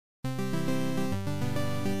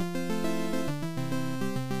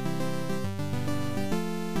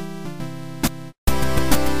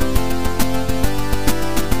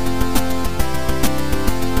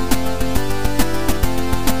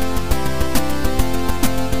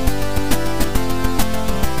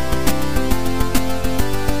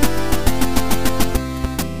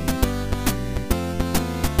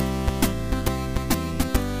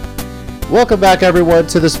Welcome back, everyone,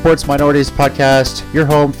 to the Sports Minorities Podcast, your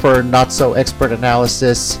home for not-so-expert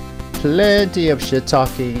analysis, plenty of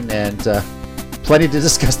shit-talking, and plenty to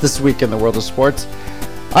discuss this week in the world of sports.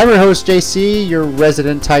 I'm your host, JC, your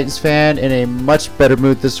resident Titans fan, in a much better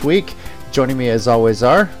mood this week. Joining me, as always,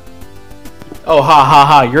 are...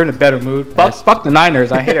 Oh, you're in a better mood. Fuck the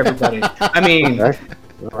Niners. I hate everybody. I mean... All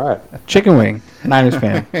right. Chicken wing. Niners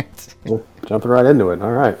fan. Jumping right into it.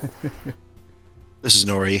 All right. This is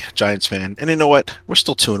Nori, Giants fan, and you know what? We're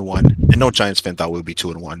still 2-1, and no Giants fan thought we'd be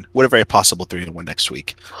 2-1. We're a very possible 3-1 next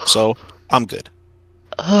week, so I'm good.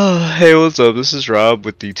 Hey, what's up? This is Rob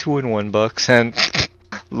with the 2-1 Bucks, and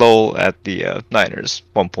lol at the Niners.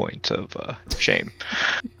 1 point of shame.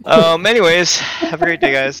 Anyways, have a great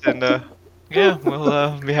day, guys, and yeah,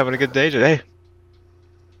 we'll be having a good day today.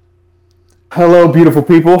 Hello, beautiful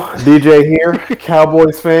people. DJ here,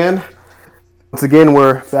 Cowboys fan. Once again,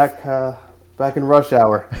 we're back in rush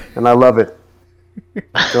hour, and I love it.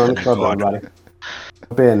 Join the club, everybody.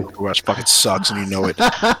 Jump in. Rush fucking sucks, and you know it.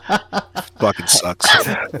 Fucking sucks.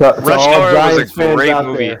 Rush Hour was a great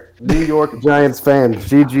movie. There, New York Giants fans,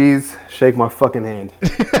 GG's, shake my fucking hand.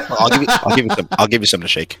 I'll give you something to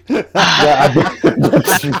shake. Yeah,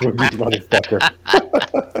 motherfucker.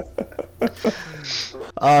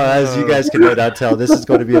 As you guys can no doubt tell, this is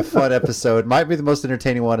going to be a fun episode. Might be the most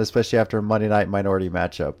entertaining one, especially after a Monday night minority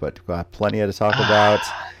matchup. But we've got plenty to talk about.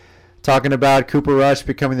 Talking about Cooper Rush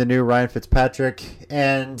becoming the new Ryan Fitzpatrick,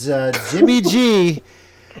 and Jimmy G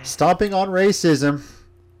stomping on racism.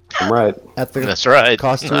 I'm right. That's right.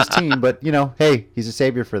 Cost to his team, but you know, hey, he's a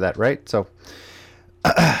savior for that, right? So,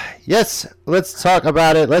 yes, let's talk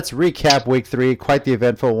about it. Let's recap Week 3. Quite the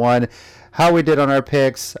eventful one. How we did on our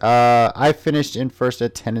picks. I finished in first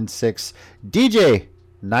at 10-6. DJ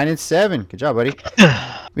 9-7. Good job, buddy.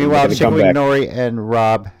 Meanwhile, Chickwing, Nori, and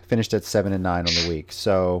Rob finished at 7-9 on the week.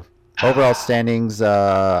 So overall standings,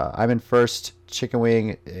 I'm in first. Chicken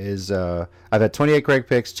Wing is I've had 28 correct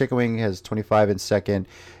picks. Chicken Wing has 25 in second.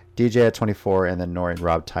 DJ at 24, and then Nori and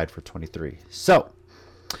Rob tied for 23. So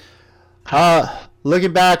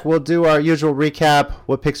looking back, we'll do our usual recap.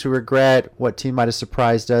 What picks we regret. What team might have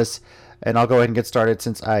surprised us. And I'll go ahead and get started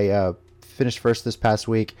since I finished first this past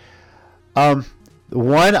week. The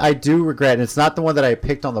one I do regret, and it's not the one that I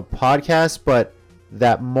picked on the podcast, but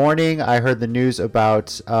that morning I heard the news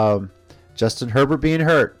about Justin Herbert being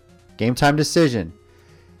hurt. Game time decision.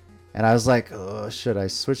 And I was like, oh, should I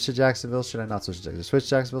switch to Jacksonville? Should I not switch to Jacksonville? Switch to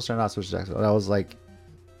Jacksonville? Should I not switch to Jacksonville? And I was like,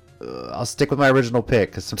 I'll stick with my original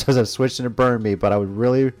pick because sometimes I've switched and it burned me, but I was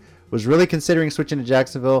really considering switching to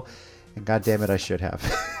Jacksonville. And God damn it, I should have.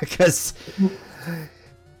 Because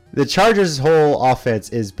the Chargers' whole offense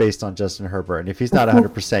is based on Justin Herbert. And if he's not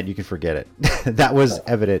 100%, you can forget it. That was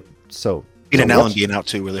evident. So Keenan Allen being out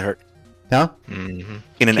too really hurt. Huh? Mm-hmm.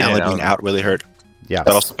 Keenan Allen being out really hurt. Yeah.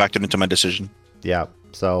 That also factored into my decision. Yeah.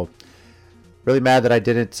 So really mad that I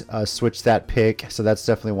didn't switch that pick. So that's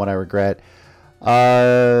definitely one I regret.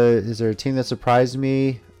 Is there a team that surprised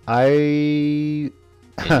me? I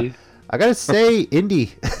gotta say,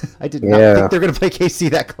 Indy. I did not think they're gonna play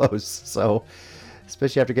KC that close. So,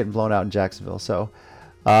 especially after getting blown out in Jacksonville. So,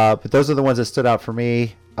 but those are the ones that stood out for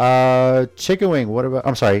me. Chicken Wing. What about?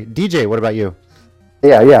 I'm sorry, DJ. What about you?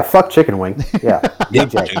 Yeah. Fuck Chicken Wing. Yeah.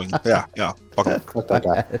 DJ. Yeah. Fuck him. Fuck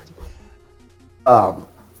that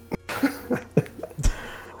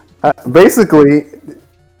guy. Basically,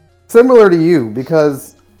 similar to you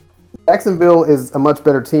because Jacksonville is a much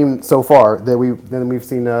better team so far than we've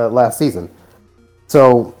seen last season.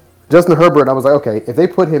 So Justin Herbert, I was like, okay, if they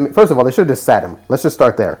put him, first of all, they should have just sat him. Let's just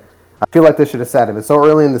start there. I feel like they should have sat him. It's so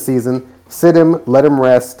early in the season. Sit him, let him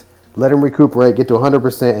rest, let him recuperate, get to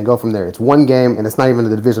 100%, and go from there. It's one game, and it's not even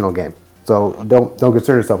a divisional game. So don't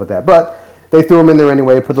concern yourself with that. But they threw him in there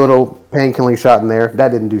anyway, put a little pain-killing shot in there.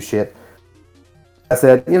 That didn't do shit. I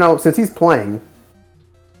said, since he's playing,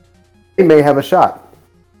 he may have a shot.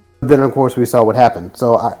 Then, of course, we saw what happened.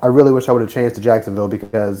 So I really wish I would have changed to Jacksonville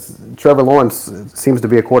because Trevor Lawrence seems to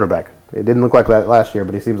be a quarterback. It didn't look like that last year,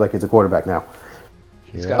 but he seems like he's a quarterback now.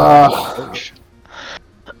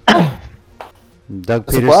 Doug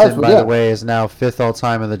Peterson, by the way, is now 5th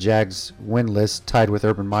all-time on the Jags win list, tied with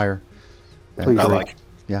Urban Meyer. Please, I like.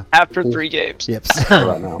 Yeah. After 3 games. Yep.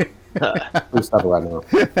 Right now. Please stop it right now.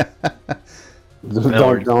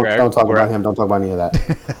 Don't talk about him. Don't talk about any of that.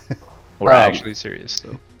 We're actually serious,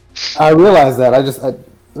 though. I realize that.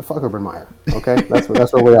 Fuck Urban Meyer. Okay, that's where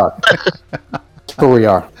we are. That's where we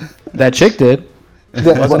are. That chick did.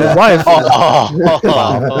 Wasn't his wife.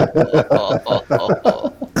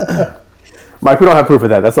 Mike, we don't have proof of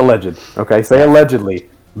that. That's alleged. Okay, say allegedly.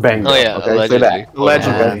 Bang. Oh yeah, okay? allegedly. Say that.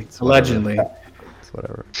 Allegedly.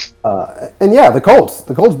 whatever. And yeah, the Colts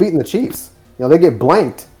beating the Chiefs. You know, they get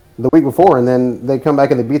blanked the week before, and then they come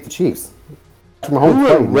back and they beat the Chiefs. Who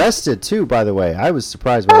were rested too, by the way. I was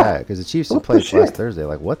surprised by that because the Chiefs had played last Thursday.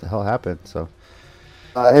 Like, what the hell happened? So,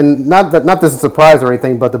 and not this is a surprise or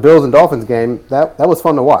anything, but the Bills and Dolphins game that was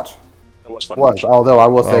fun to watch. It was fun. Although I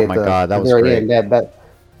will say, my God, that was very great. end,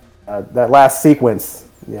 that last sequence.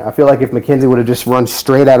 Yeah, I feel like if McKenzie would have just run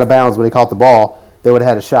straight out of bounds when he caught the ball, they would have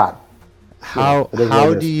had a shot. how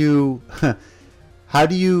do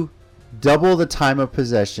you double the time of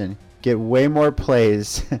possession, get way more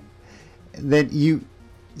plays, then you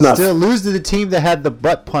still lose to the team that had the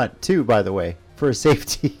butt punt too? By the way, for a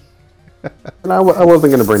safety. And I wasn't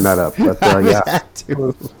going to bring that up, but yeah. Had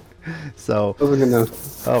to. So,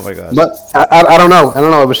 oh my gosh. But I don't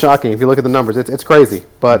know. It was shocking. If you look at the numbers, it's crazy.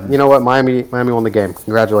 But you know what? Miami won the game.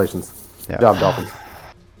 Congratulations. Yeah. Good job, Dolphins.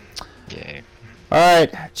 Yeah. All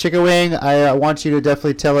right, Chicken Wing, I want you to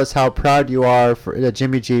definitely tell us how proud you are for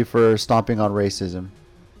Jimmy G for stomping on racism.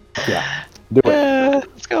 Yeah. Do it.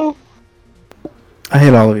 Let's go. I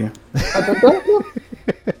hate all of you.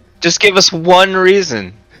 Just give us one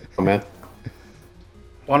reason. Oh, man.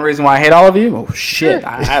 One reason why I hate all of you? Oh shit,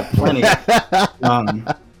 I have plenty.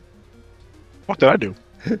 What did I do?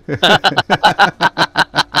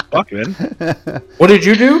 Fuck, man. What did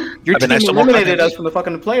you do? Your I've been team nice to work eliminated on us from the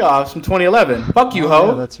fucking playoffs from 2011. Fuck you, ho.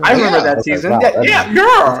 yeah, that's right. I remember Yeah, that that's season. right. Yeah, That's yeah,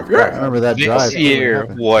 I yeah. remember that drive. This year,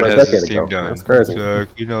 what That's has a this decade team ago. done? That's crazy.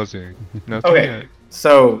 Exactly nothing. Nothing Okay, yet.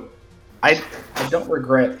 so I don't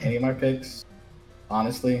regret any of my picks,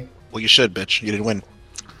 honestly. Well, you should, bitch. You didn't win.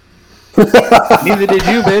 Neither did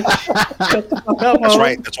you, bitch. Shut the fuck up, That's ho.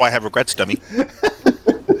 right. That's why I have regrets, dummy. They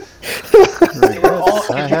were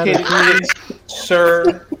all I had a educated kids,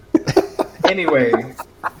 sir. Anyway,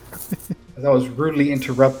 as I was rudely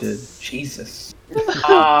interrupted. Jesus.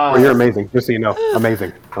 Well, you're amazing. Just so you know,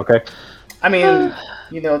 amazing. Okay. I mean,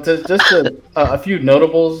 just a few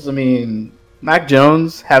notables. I mean, Mac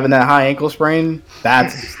Jones having that high ankle sprain.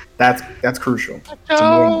 That's crucial.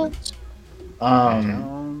 To me.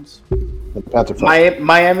 That's a Miami.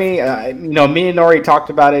 Me and Nori talked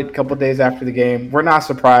about it a couple days after the game. We're not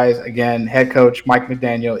surprised. Again, head coach Mike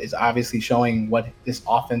McDaniel is obviously showing what this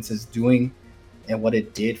offense is doing and what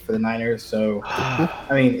it did for the Niners. So, I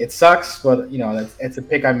mean, it sucks, but it's a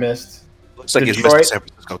pick I missed. Looks like he's Detroit. missed San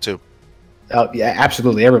Francisco too. Yeah,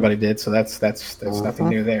 absolutely. Everybody did. So that's nothing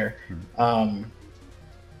new there.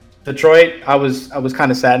 Detroit, I was kind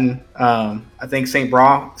of saddened. I think St.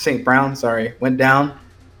 Brown, went down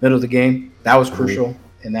middle of the game. That was crucial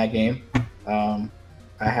in that game. I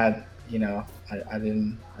had, I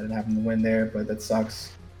didn't have them to win there, but that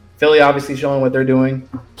sucks. Philly obviously showing what they're doing.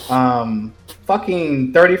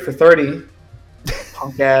 Fucking 30 for 30,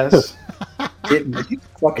 punk ass. Are you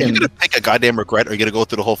gonna pick a goddamn regret, or are you gonna go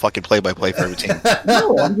through the whole fucking play-by-play for every team?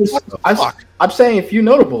 No, Fuck. I'm saying a few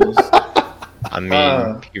notables. I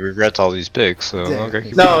mean, he regrets all these picks, so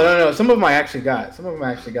okay. No. Some of them I actually got.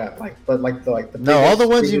 Like the No, all the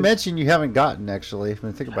ones you biggest- mentioned you haven't gotten actually.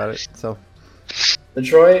 When you think about it, so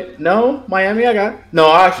Detroit, no. Miami, I got.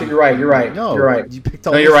 No, actually, you're right. no, You're right. You picked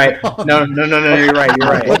all No, you're this right. wrong. No, you're right. You're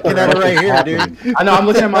right. Looking at it right here, dude. I know. I'm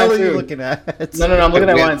looking at mine What are you too. looking at? No. I'm looking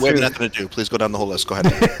at we mine have too. nothing to do. Please go down the whole list. Go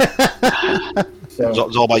ahead. So,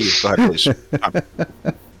 It's all about you. Go ahead, please.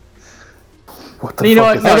 What the you know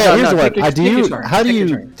fuck what? is No, Okay, here's the one. take your- How take your turn. do Take your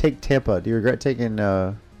you turn. take Tampa? Do you regret taking?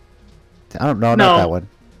 I don't know. No. Not that one.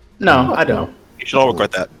 No, I don't. You should all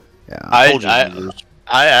regret that. Yeah, I told you.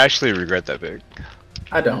 I actually regret that pick.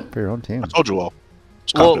 I don't. for your own team. I told you all.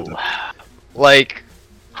 Just Well, confident. like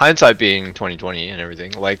hindsight being 2020 and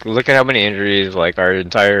everything. Like, look at how many injuries. Like, our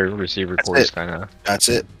entire receiver That's core is it. kind of. That's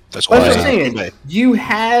it. That's What why I'm I saying, say. you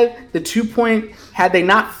had the 2-point. Had they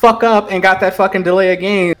not fuck up and got that fucking delay of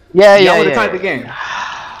game, Yeah, y'all would have tied the game.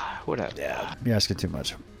 Whatever. Yeah. You're asking too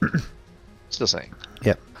much. Still saying.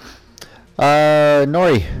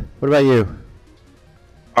 Nori, what about you?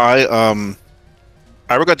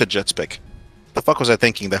 I regret the Jets pick. The fuck was I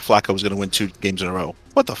thinking that Flacco was going to win 2 games in a row?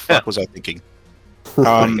 What the fuck was I thinking?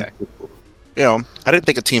 Funny guy. I didn't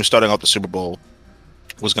think a team starting off the Super Bowl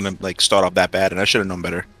was going to start off that bad, and I should have known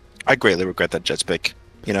better. I greatly regret that Jets pick.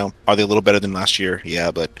 Are they a little better than last year?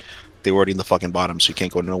 Yeah, but they were already in the fucking bottom, so you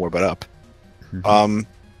can't go nowhere but up.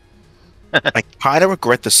 I kind of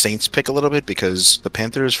regret the Saints pick a little bit because the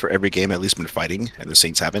Panthers for every game at least been fighting, and the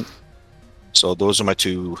Saints haven't. So those are my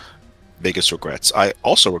 2 biggest regrets. I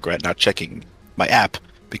also regret not checking my app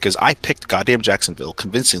because I picked goddamn Jacksonville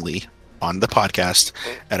convincingly on the podcast,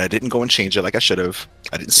 and I didn't go and change it like I should have.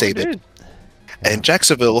 I didn't save it. And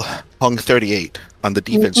Jacksonville hung 38 on the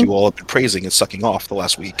defense you all have been praising and sucking off the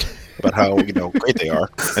last week about how great they are,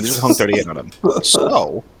 and they just hung 38 on them.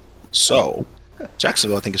 So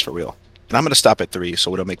Jacksonville, I think, is for real. And I'm going to stop at 3, so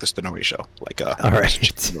we don't make this the Nori show. All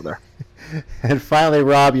right. There. And finally,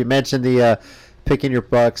 Rob, you mentioned the picking your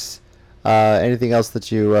Bucks. Anything else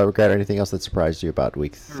that you regret, or anything else that surprised you about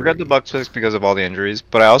week 3? I regret the Bucks picks because of all the injuries,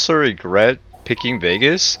 but I also regret picking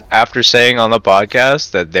Vegas after saying on the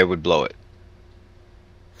podcast that they would blow it.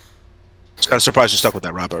 It's kind of surprised you stuck with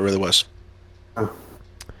that, Rob. It really was.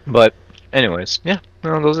 But anyways, yeah,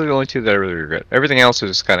 no, those are the only 2 that I really regret. Everything else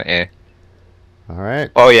is kind of eh. All right.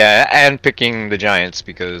 Oh yeah, and picking the Giants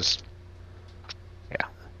because, yeah,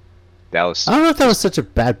 Dallas. I don't know if that was such a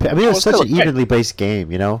bad pick. I mean, it was Well, such an still, right. evenly based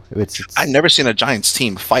game, It's I've never seen a Giants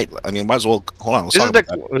team fight. I mean, might as well hold on. Let's This talk is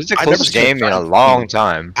about that. this is the I've never closest seen a game in a Giants long team.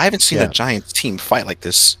 time. I haven't seen Yeah. a Giants team fight like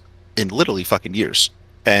this in literally fucking years.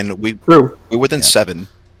 And we're within 7.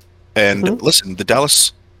 And listen, the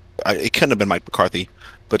Dallas, it couldn't have been Mike McCarthy,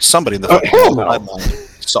 but somebody in the fucking hell no. sideline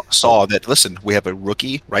saw that. Listen, we have a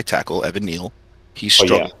rookie right tackle, Evan Neal. He's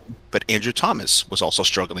struggling, but Andrew Thomas was also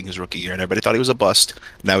struggling his rookie year, and everybody thought he was a bust.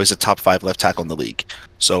 Now he's a top 5 left tackle in the league.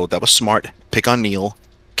 So that was smart. Pick on Neal.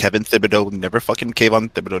 Kevin Thibodeau never fucking cave on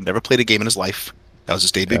Thibodeau. Never played a game in his life. That was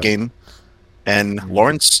his debut game. And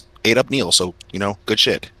Lawrence ate up Neal, so good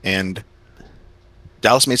shit. And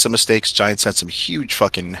Dallas made some mistakes. Giants had some huge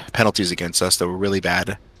fucking penalties against us that were really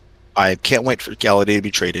bad. I can't wait for Galladay to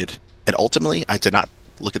be traded. And ultimately, I did not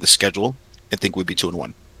look at the schedule and think we'd be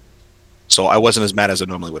 2-1. So I wasn't as mad as I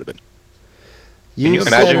normally would have been. You you said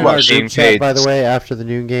imagine in our being group chat, paid- by the way, after the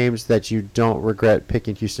noon games, that you don't regret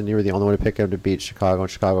picking Houston. You were the only one to pick them to beat Chicago, and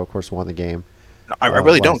Chicago, of course, won the game. I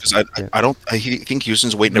really don't, Wednesday, because I don't. I think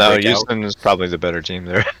Houston's waiting to No, break out. Houston is probably the better team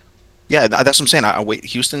there. Yeah, that's what I'm saying. I wait.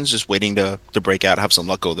 Houston's just waiting to break out, have some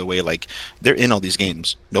luck go their way. Like, they're in all these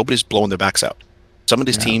games. Nobody's blowing their backs out. Some of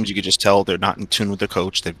these teams, you could just tell they're not in tune with their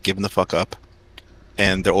coach. They've given the fuck up,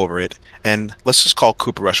 and they're over it. And let's just call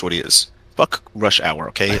Cooper Rush what he is. Fuck Rush Hour,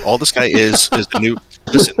 okay? All this guy is the new.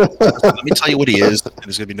 Listen, let me tell you what he is, and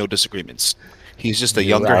there's gonna be no disagreements. He's just a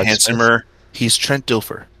younger, Alex handsomer. He's Trent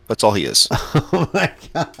Dilfer. That's all he is. Oh my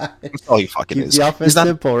god! That's all he fucking Keep is. the offense He's not.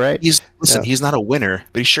 simple, right? He's not a winner,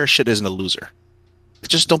 but he sure shit isn't a loser.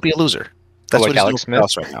 Just don't be a loser. That's Like what Alex he's doing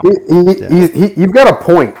Smith? for us right now. You've got a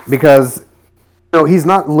point because he's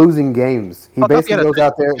not losing games. He Oh, no, basically yeah, goes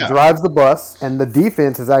out there, yeah. drives the bus, and the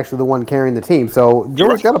defense is actually the one carrying the team. So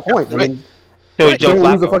George's got a point. I mean, Joe he didn't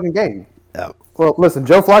lose a Flacco. fucking game. Yeah. Well, listen,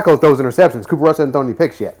 Joe Flacco throws interceptions. Cooper Rush hasn't thrown any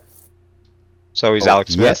picks yet. So he's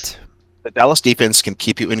Alex Smith. Yet. The Dallas defense can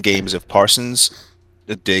keep you in games if Parsons,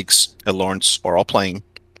 Diggs, and Lawrence are all playing.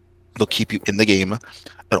 They'll keep you in the game,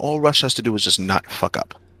 and all Rush has to do is just not fuck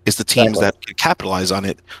up. It's the teams that can capitalize on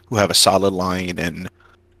it, who have a solid line and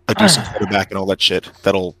a decent quarterback and all that shit,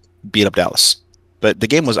 that'll beat up Dallas. But the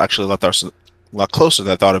game was actually a lot closer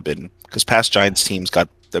than I thought it'd been, because past Giants teams got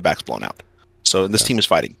their backs blown out. So this team is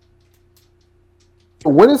fighting.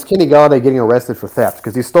 When is Kenny Galladay getting arrested for theft?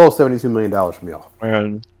 Because he stole $72 million from y'all.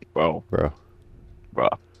 And, bro,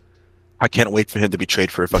 I can't wait for him to be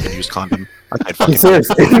traded for a fucking used condom. I can't fucking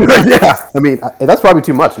Seriously. Yeah. I mean, that's probably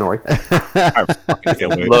too much, Nori. I fucking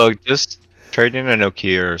can't wait. Look, just trade in a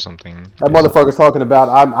Nokia or something. That motherfucker's talking about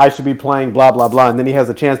I should be playing blah blah blah, and then he has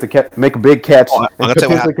a chance to make a big catch Oh, I'm and gonna tell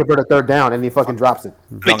you what potentially convert a third down, and he fucking drops it.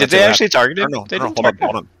 Wait, did they actually target him? No, They didn't hold target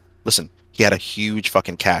on. Listen, he had a huge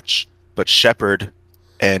fucking catch, but Shepard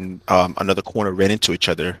and another corner ran into each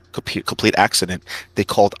other. Complete accident. They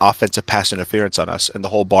called offensive pass interference on us, and the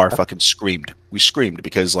whole bar fucking screamed. We screamed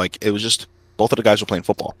because it was just both of the guys were playing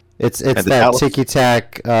football. It's And that the Dallas- ticky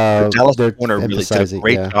tack. The Dallas they're corner really did a emphasizing,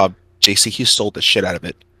 great yeah. job. JC, he sold the shit out of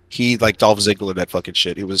it. He like Dolph Ziggler that fucking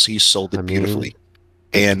shit. He sold it I mean, beautifully.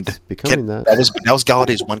 And It's becoming that. that was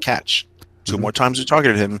Galladay's one catch. 2 more times we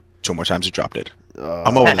targeted him. 2 more times we dropped it.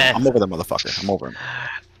 I'm over him. I'm over that motherfucker. I'm over him.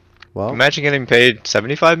 Well, Imagine getting paid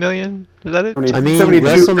 $75 million. Is that it? I mean, 72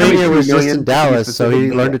 WrestleMania was just million in Dallas, so he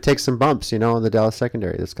million. learned to take some bumps, in the Dallas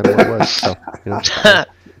secondary. That's kind of what it was. So,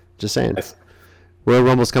 just saying. We're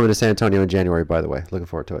almost coming to San Antonio in January, by the way. Looking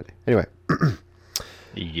forward to it. Anyway,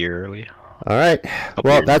 Yearly. all right.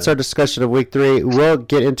 Well, that's our discussion of Week 3. We'll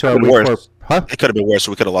get into our Could've Week been 4. worse. Huh? It could have been worse.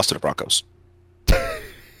 We could have lost to the Broncos.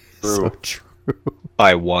 So true.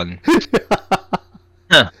 By one.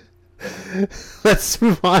 Let's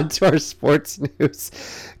move on to our sports news.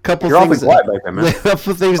 Couple You're awfully things. quiet back there, man.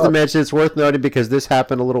 Couple things to mention. It's worth noting because this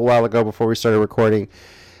happened a little while ago before we started recording,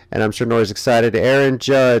 and I'm sure Nora's excited. Aaron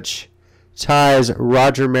Judge ties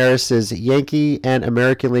Roger Maris's Yankee and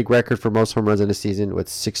American League record for most home runs in a season with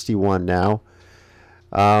 61 now.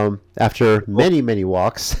 After many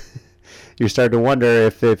walks, you're starting to wonder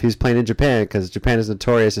if he's playing in Japan, because Japan is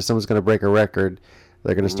notorious. If someone's going to break a record,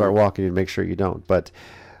 they're going to start walking and make sure you don't. But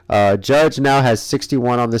Judge now has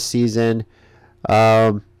 61 on the season.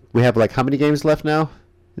 We have like how many games left now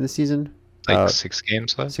in the season? Like 6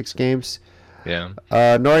 games left. 6 games. Yeah.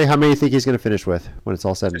 Nori, how many do you think he's going to finish with when it's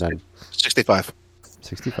all said and done? 65.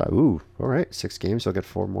 65. Ooh, all right. 6 games. He'll get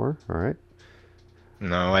 4 more. All right.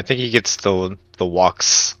 No, I think he gets the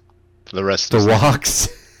walks for the rest The of the season. walks.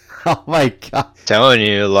 Oh my god. Telling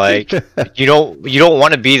you, like you don't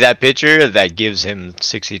want to be that pitcher that gives him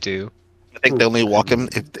 62. I think they only walk him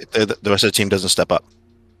if the rest of the team doesn't step up.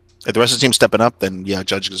 If the rest of the team's stepping up, then yeah,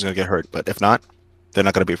 Judge is going to get hurt. But if not, they're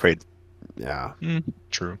not going to be afraid. Yeah.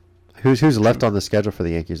 True. Who's left on the schedule for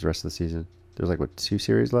the Yankees the rest of the season? There's like what, 2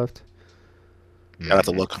 series left? I have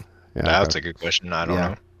to look. Yeah. That's a good question. I don't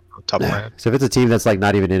know. Off the top of my head. So if it's a team that's like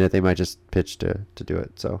not even in it, they might just pitch to do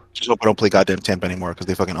it. So. Just hope I don't play goddamn Tampa anymore because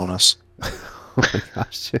they fucking own us. Oh my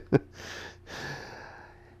gosh.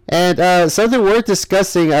 And something worth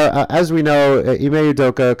discussing, as we know, Ime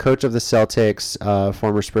Udoka, coach of the Celtics,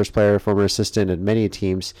 former Spurs player, former assistant at many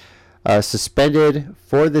teams, suspended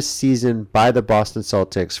for this season by the Boston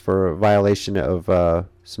Celtics for a violation of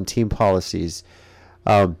some team policies.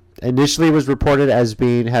 Initially was reported as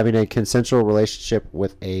having a consensual relationship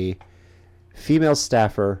with a female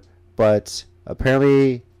staffer, but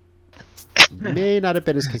apparently may not have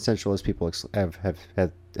been as consensual as people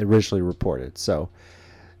have originally reported. So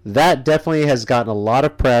that definitely has gotten a lot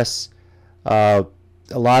of press. A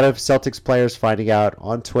lot of Celtics players finding out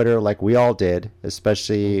on Twitter, like we all did,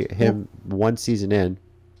 especially him 1 season in.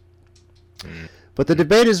 But the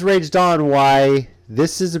debate has raged on why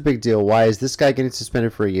this is a big deal. Why is this guy getting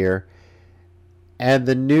suspended for a year? And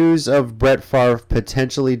the news of Brett Favre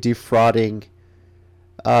potentially defrauding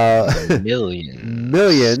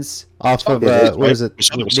millions off of what is it,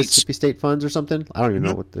 Mississippi State funds or something? I don't even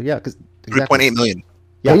know what. Because exactly. 3.8 million.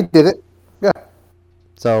 Yeah, he did it. Yeah.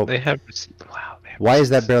 So They have why is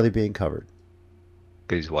that barely being covered?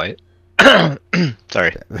 Because he's white.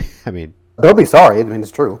 Sorry. I mean, Don't be sorry. I mean,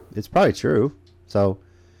 it's true. it's probably true. So.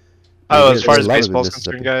 Oh, as far as There's a lot of baseball's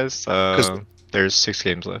Mississippi. concerned, guys, there's 6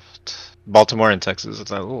 games left. Baltimore and Texas are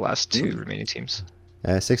the last 2 remaining teams.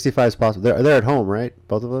 65 is possible. They're at home, right?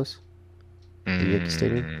 Both of those. Yankee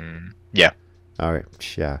Stadium? Yeah. All right.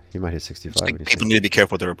 Yeah, he might hit 65. I when think he people says- need to be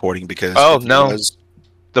careful with their reporting because. Oh, if it no. was-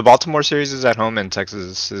 The Baltimore series is at home and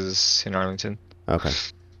Texas is in Arlington. Okay.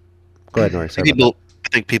 Go ahead, Nori. I Sorry think about I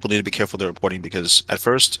think people need to be careful with their reporting because at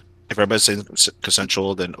first, if everybody's saying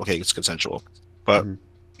consensual, then okay, it's consensual. But Mhm.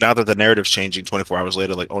 now that the narrative's changing 24 hours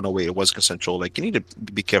later, like, oh no, wait, it was consensual. Like, you need to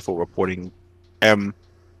be careful reporting. I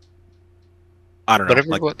don't know. But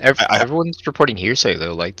everyone, everyone's reporting hearsay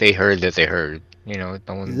though. Like they heard that they heard. You know,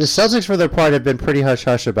 no one's. The Celtics, for their part, have been pretty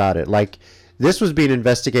hush-hush about it. Like, this was being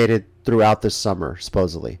investigated throughout the summer,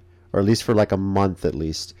 supposedly. Or at least for like a month at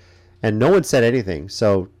least. And no one said anything.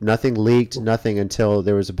 So nothing leaked, nothing until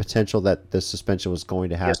there was a potential that the suspension was going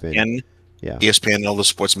to happen. ESPN and all the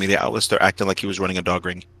sports media outlets, they're acting like he was running a dog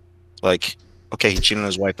ring. Like, okay, he cheated on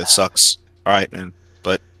his wife. That sucks. All right, man.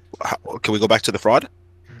 But can we go back to the fraud?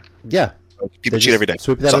 Yeah. People They cheat just every day.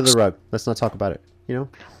 Sweep that under Sucks. the rug. Let's not talk about it. You know?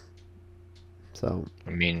 So. I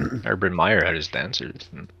mean, Urban Meyer had his dancers.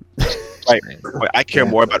 Right. I care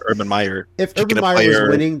more about Urban Meyer. If kicking Urban a Meyer was player-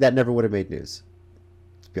 winning, that never would have made news.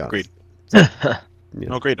 To be honest. Agreed. You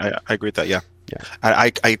know. No, great. I agree with that. Yeah. Yeah. I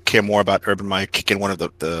care more about Urban Meyer kicking one of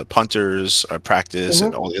the punters practice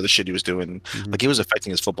and all the other shit he was doing. Mhm. Like he was affecting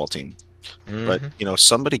his football team. But you know,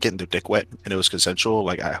 somebody getting their dick wet and it was consensual.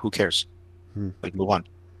 Like, who cares? Like, move on.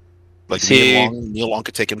 Like See- Neil Long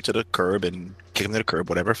could take him to the curb and kick him to the curb,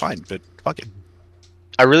 whatever. Fine, but fuck it.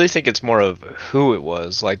 I really think it's more of who it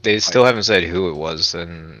was. Like they still haven't said who it was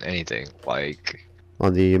than anything. Like.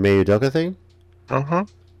 On the Ime Udoka thing?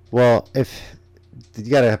 Well, if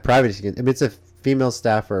you got to have privacy, if it's a female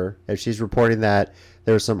staffer, if she's reporting that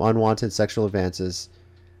there was some unwanted sexual advances,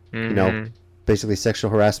 you know, basically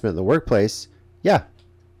sexual harassment in the workplace, yeah,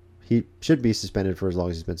 he should be suspended for as long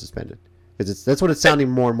as he's been suspended. Because that's what it's sounding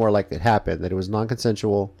more and more like it happened, that it was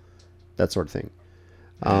non-consensual, that sort of thing.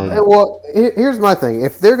 Well, here's my thing.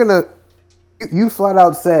 If they're gonna, you flat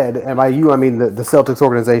out said, and by you I mean the Celtics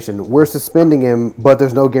organization, we're suspending him, but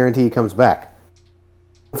there's no guarantee he comes back.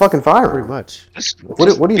 Fucking fire Pretty him. much. What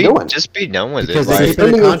are you doing? Just be done with Because it. they Like, keep it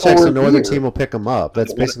in Suspending him contract so for no a other year. team will pick him up.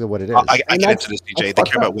 That's basically what it is. I And get that's- into this, DJ. that's They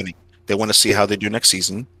fucked care about up. winning. They want to see how they do next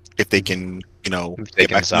season. If they can, you know, If they get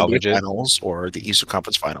can back to the salvage NBA it. finals or the Eastern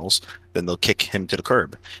Conference Finals, then they'll kick him to the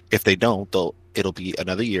curb. If they don't, it'll be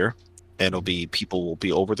another year, and it'll be people will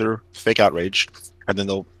be over their fake outrage, and then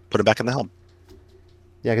they'll put it back in the helm.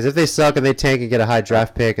 Yeah, because if they suck and they tank and get a high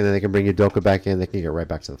draft pick, and then they can bring Udoka back in, they can get right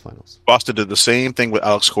back to the finals. Boston did the same thing with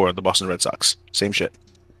Alex Cora, the Boston Red Sox. Same shit.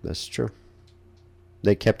 That's true.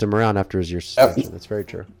 They kept him around after his year suspension. That's very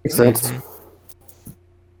true. Makes sense.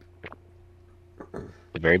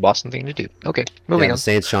 The very Boston thing to do. Okay, Yeah, moving the on.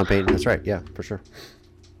 Saints, Sean Payton. That's right. Yeah, for sure.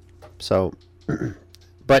 So,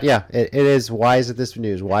 but yeah, it is. Why is it this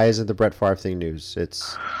news? Why isn't the Brett Favre thing news?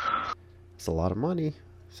 It's a lot of money.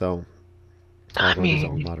 So, I all his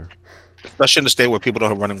own mean, matter. Especially in the state where people don't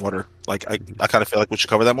have running water. Like I kind of feel like we should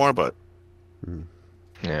cover that more, but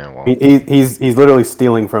yeah, well, He's literally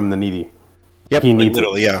stealing from the needy. Yep. He like, needs it.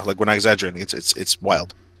 literally, yeah. Like we're not exaggerating. It's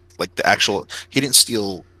wild. Like the actual, he didn't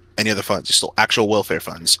steal any other funds. He stole actual welfare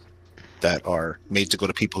funds that are made to go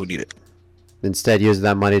to people who need it. Instead, using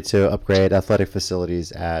that money to upgrade athletic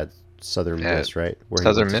facilities at Southern At Miss, right? Where he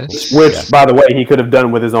Southern went to Miss? school. Which, Yeah. by the way, he could have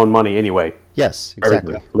done with his own money anyway. Yes,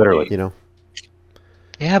 exactly. Literally. You know,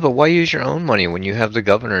 yeah, but why use your own money when you have the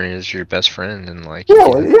governor as your best friend and like? Yeah,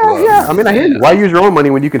 you can go yeah. out? I mean, I hear you. Why use your own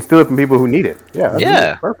money when you can steal it from people who need it? Yeah. That's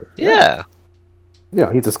Yeah. Perfect. Yeah.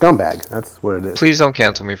 Yeah, he's a scumbag. That's what it is. Please don't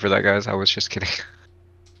cancel me for that, guys. I was just kidding.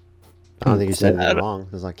 I don't think you said I anything don't- wrong.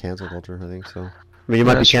 There's not cancel culture, I think so. I mean, you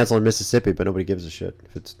might be That's true. canceled in Mississippi, but nobody gives a shit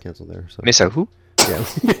if it's canceled there. So Miss who? yeah,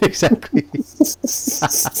 exactly.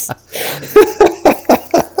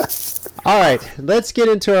 All right, let's get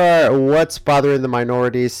into our What's Bothering the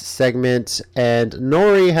Minorities segment. And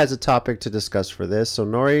Nori has a topic to discuss for this. So,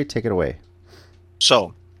 Nori, take it away.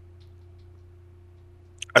 So,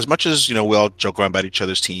 as much as we all joke around about each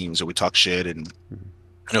other's teams and we talk shit and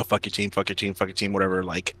fuck your team, fuck your team, fuck your team, whatever.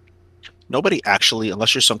 Like, nobody actually,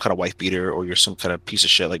 unless you're some kind of wife beater or you're some kind of piece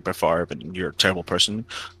of shit like Brett Favre and you're a terrible person,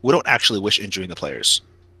 we don't actually wish injuring the players.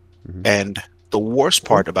 And the worst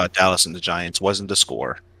part about Dallas and the Giants wasn't the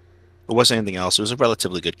score. It wasn't anything else. It was a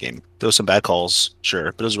relatively good game. There was some bad calls,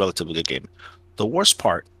 sure, but it was a relatively good game. The worst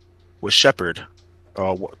part was Shepard,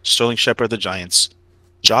 Sterling Shepard of the Giants,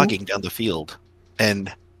 jogging down the field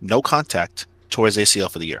and no contact towards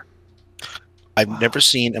ACL for the year. I've never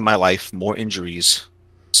seen in my life more injuries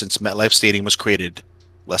since MetLife Stadium was created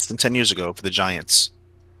less than 10 years ago for the Giants.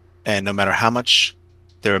 And no matter how much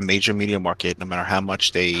they're a major media market, no matter how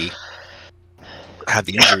much they have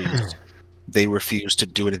the injuries, they refuse to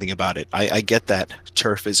do anything about it. I get that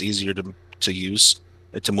turf is easier to use,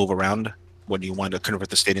 to move around when you want to convert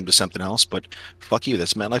the stadium to something else, but fuck you,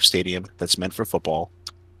 that's MetLife Stadium, that's meant for football.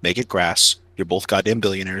 Make it grass. You're both goddamn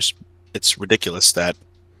billionaires. It's ridiculous that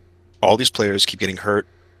all these players keep getting hurt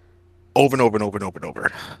over and over and over and over and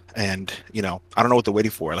over. And, I don't know what they're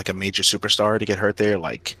waiting for, like a major superstar to get hurt there,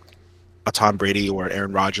 like a Tom Brady or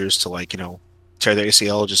Aaron Rodgers to tear their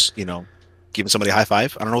ACL, just, giving somebody a high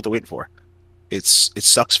five. I don't know what they're waiting for. It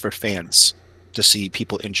sucks for fans to see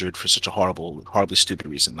people injured for such a horribly stupid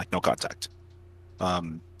reason, like no contact.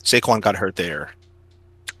 Saquon got hurt there.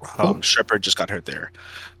 Shepard just got hurt there.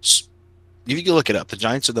 If you can look it up, the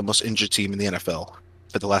Giants are the most injured team in the NFL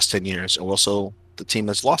for the last 10 years, and also the team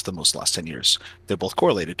that's lost the most the last 10 years. They're both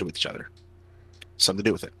correlated with each other. Something to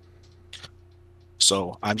do with it.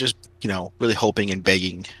 So I'm just, really hoping and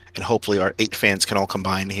begging, and hopefully our 8 fans can all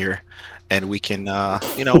combine here, and we can,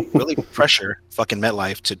 really pressure fucking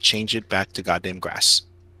MetLife to change it back to goddamn grass.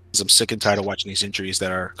 Because I'm sick and tired of watching these injuries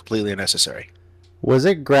that are completely unnecessary. Was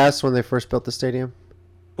it grass when they first built the stadium?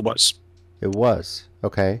 It was. It was.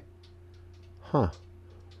 Okay. Huh.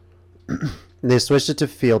 They switched it to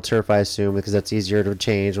field turf, I assume, because that's easier to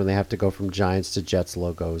change when they have to go from Giants to Jets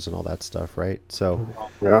logos and all that stuff, right? So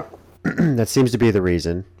Yeah. that seems to be the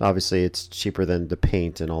reason. Obviously, it's cheaper than the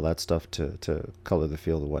paint and all that stuff to color the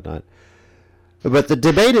field and whatnot. But the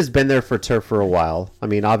debate has been there for turf for a while. I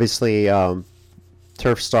mean, obviously,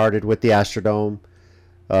 turf started with the Astrodome.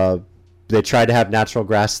 They tried to have natural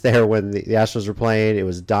grass there when the Astros were playing. It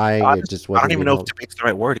was dying. It just I wasn't. don't even know if debate's the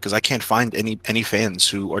right word because I can't find any fans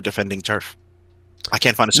who are defending turf. I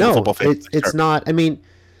can't find a single football fan. It's not. I mean,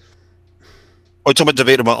 Or talking about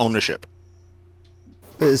debate about ownership.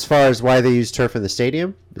 as far as why they use turf in the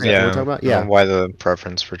stadium, is that what we're talking about? Yeah. Why the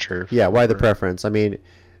preference for turf? Yeah, why the preference? I mean,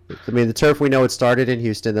 the turf, we know it started in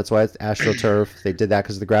Houston. That's why it's AstroTurf. They did that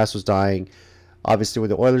because the grass was dying. Obviously, when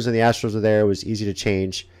the Oilers and the Astros were there, it was easy to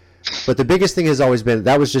change. But the biggest thing has always been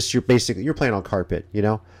that was just you're playing on carpet,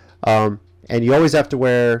 and you always have to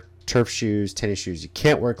wear turf shoes, tennis shoes. You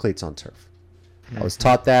can't wear cleats on turf. I was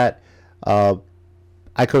taught that.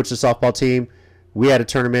 I coached a softball team. We had a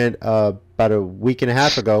tournament about a week and a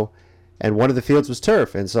half ago, and one of the fields was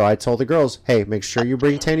turf. And so I told the girls, hey, make sure you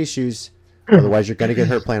bring tennis shoes Otherwise, you're going to get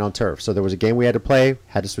hurt playing on turf. So there was a game we had to play,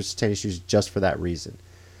 had to switch to tennis shoes just for that reason.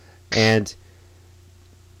 And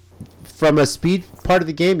from a speed part of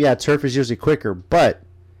the game, yeah, turf is usually quicker. But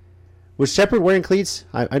was Shepard wearing cleats?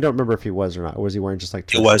 I don't remember if he was or not. Or was he wearing just like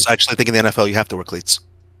turf It was. shoes? I actually think in the NFL you have to wear cleats.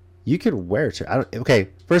 You can wear turf. Okay,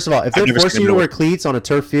 first of all, if I've they're never forcing seen you to him wear cleats on a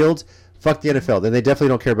turf field, fuck the NFL. Then they definitely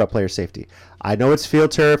don't care about player safety. I know it's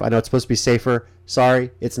field turf. I know it's supposed to be safer.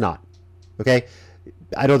 Sorry, it's not. Okay?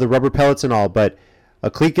 I know the rubber pellets and all, but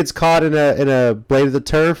a cleat gets caught in a blade of the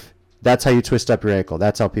turf, that's how you twist up your ankle.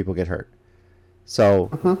 That's how people get hurt.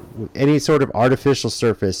 So any sort of artificial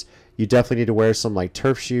surface, you definitely need to wear some like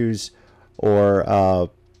turf shoes or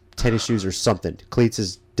tennis shoes or something. Cleats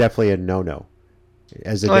is definitely a no-no,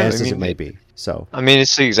 as advanced as it may be. So I mean,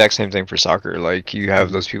 it's the exact same thing for soccer. Like, you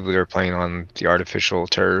have those people that are playing on the artificial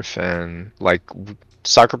turf, and like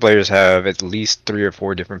soccer players have at least 3 or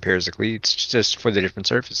 4 different pairs of cleats just for the different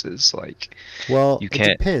surfaces. Like, well, you it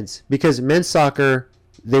can't. depends because men's soccer,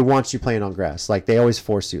 they want you playing on grass. Like, they always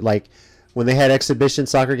force you. Like when they had exhibition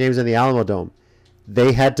soccer games in the Alamo Dome,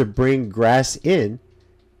 they had to bring grass in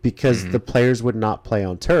because the players would not play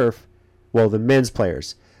on turf. Well, the men's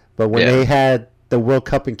players. But when they had the World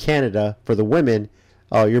Cup in Canada for the women,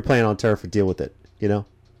 oh, you're playing on turf, deal with it, you know?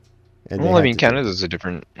 And they Well, I had mean, to do it. Canada's a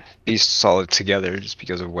different beast all together just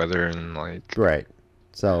because of weather and like. Right.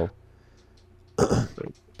 So,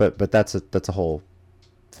 but that's a whole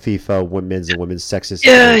FIFA women's and women's sexist.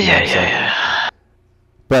 thing, so.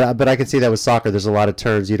 But I can see that with soccer. There's a lot of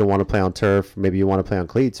turns you don't want to play on turf. Maybe you want to play on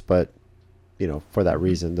cleats, but you know, for that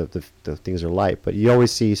reason, the things are light. But you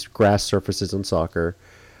always see grass surfaces in soccer.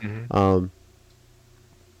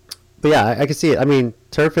 But yeah, I can see it. I mean,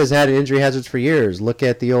 turf has had injury hazards for years. Look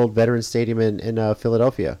at the old Veterans Stadium in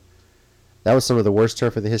Philadelphia. That was some of the worst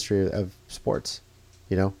turf in the history of sports.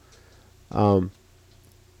 You know,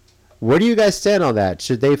 where do you guys stand on that?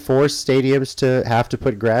 Should they force stadiums to have to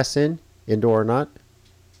put grass in, indoor or not?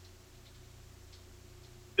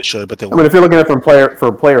 They should, but they I mean, won't. if you're looking at it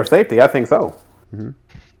from player safety, I think so.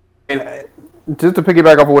 And just to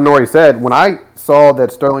piggyback off of what Nori said, when I saw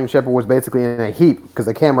that Sterling Shepard was basically in a heap because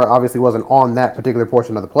the camera obviously wasn't on that particular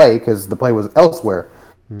portion of the play because the play was elsewhere,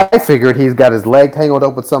 I figured he's got his leg tangled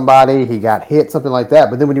up with somebody, he got hit, something like that.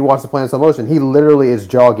 But then when you watch the play in slow motion, he literally is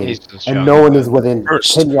jogging, He's just and jogging, no one is within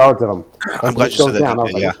First. 10 yards of him. I'm And glad he you said goes that. down. I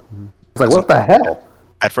was Yeah. like, what the hell?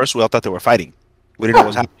 At first, we all thought they were fighting. We didn't know what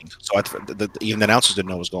was happening. So even the announcers didn't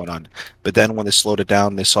know what was going on. But then when they slowed it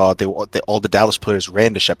down, they saw all the Dallas players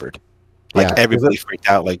ran to Shepard. Like Yeah. everybody freaked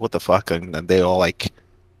out. Like, what the fuck? And they all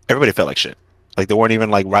everybody felt like shit. Like they weren't even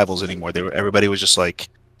like rivals anymore. Everybody was just like,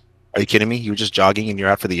 "Are you kidding me? You were just jogging and you're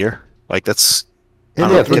out for the year." Like that's. I And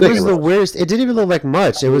don't know, it's it was ridiculous. the weirdest. It didn't even look like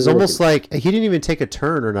much. It was Really almost like he didn't even take a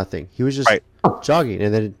turn or nothing. He was just Right. jogging,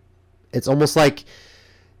 and then it's almost like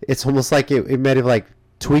it might have like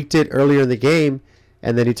tweaked it earlier in the game,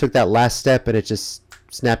 and then he took that last step, and it just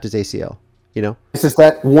snapped his ACL. You know? It's just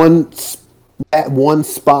that one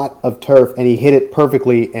spot of turf, and he hit it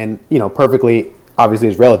perfectly. And perfectly obviously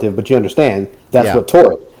is relative, but you understand that's Yeah. what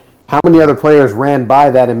tore it. How many other players ran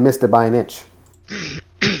by that and missed it by an inch?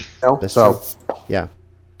 That's So Yeah.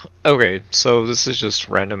 Okay, so this is just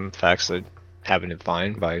random facts that happened to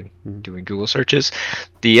find by doing Google searches.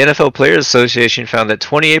 The NFL Players Association found that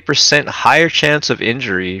 28% higher chance of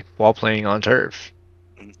injury while playing on turf.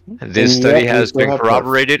 And this And study yet we has still been have turf.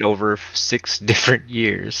 corroborated over 6 different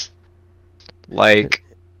years. Like,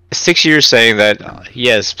 6 years saying that,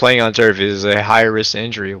 yes, playing on turf is a higher risk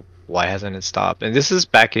injury. Why hasn't it stopped? And this is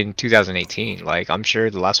back in 2018. Like, I'm sure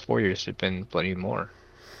the last 4 years have been plenty more.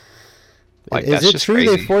 Like, Is that's it just true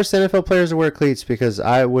crazy. they forced NFL players to wear cleats? Because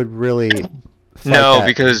I would really. fight No, that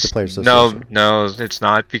because with the Players no, Association. no, it's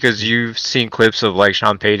not because you've seen clips of like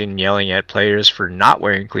Sean Payton yelling at players for not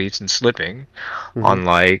wearing cleats and slipping on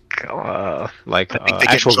think they get in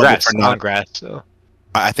actual trouble grass, for not not- grass. So.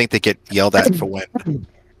 I think they get yelled at for when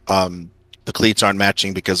the cleats aren't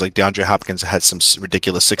matching because like DeAndre Hopkins had some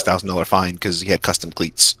ridiculous $6,000 fine because he had custom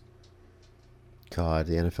cleats. God,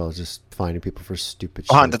 the NFL is just finding people for stupid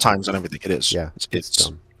Behind the shit. times and everything, it is. Yeah, it's it's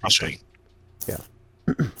dumb. frustrating.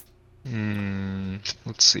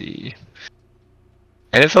 Let's see.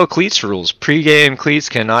 NFL cleats rules. Pre-game cleats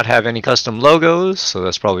cannot have any custom logos, so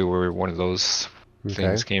that's probably where one of those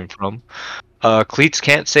things came from. Cleats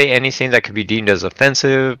can't say anything that could be deemed as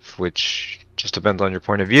offensive, which just depends on your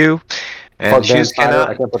point of view. And Fuck Dan shoes Snyder, cannot.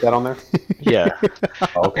 I can't put that on there. Yeah.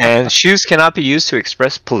 Okay. And shoes cannot be used to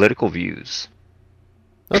express political views.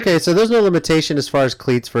 Okay, so there's no limitation as far as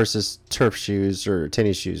cleats versus turf shoes or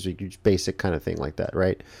tennis shoes, or basic kind of thing like that,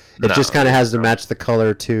 right? It No, just kind of has to match the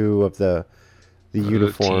color too of the the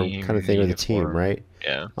uniform kind of thing, or the team, uniform. right?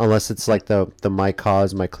 Yeah. Unless it's like the My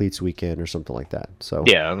Cause, My Cleats weekend or something like that. So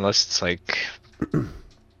Yeah, unless it's like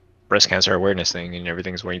breast cancer awareness thing and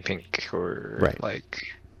everything's wearing pink or Right. like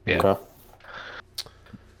yeah. Okay.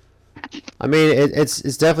 I mean, it's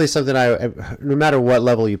definitely something no matter what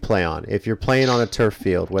level you play on, if you're playing on a turf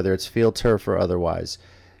field, whether it's field turf or otherwise,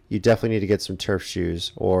 you definitely need to get some turf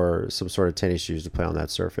shoes or some sort of tennis shoes to play on that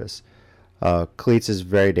surface. Cleats is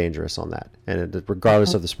very dangerous on that, and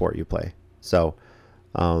regardless of the sport you play. So,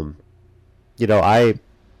 you know,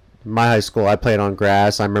 my high school, I played on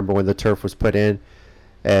grass. I remember when the turf was put in,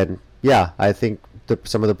 and yeah, I think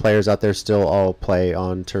some of the players out there still all play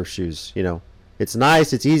on turf shoes. You know, it's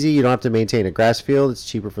nice, it's easy. You don't have to maintain a grass field. It's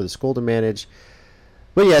cheaper for the school to manage.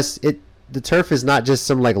 But yes, the turf is not just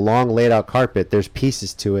some like long laid out carpet. There's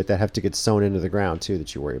pieces to it that have to get sewn into the ground too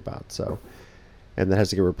that you worry about. So, and that has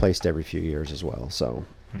to get replaced every few years as well. So,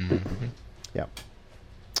 yeah.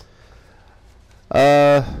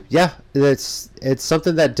 Yeah, it's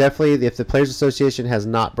something that definitely, if the Players Association has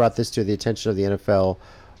not brought this to the attention of the NFL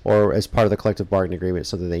or as part of the collective bargaining agreement, it's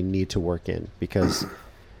something they need to work in because.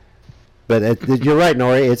 But you're right,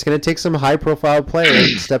 Nori. It's going to take some high-profile player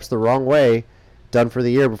that steps the wrong way, done for the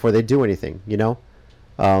year before they do anything. You know,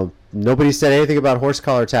 nobody said anything about horse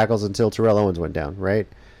collar tackles until Terrell Owens went down, right?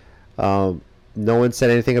 No one said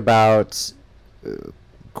anything about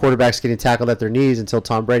quarterbacks getting tackled at their knees until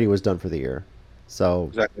Tom Brady was done for the year.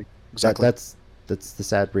 So Exactly. that's the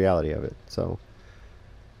sad reality of it. So,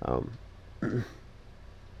 who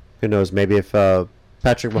knows? Maybe if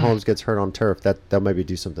Patrick Mahomes gets hurt on turf, they'll maybe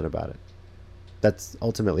do something about it. That's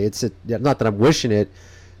ultimately not that I'm wishing it.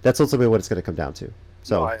 That's ultimately what it's going to come down to.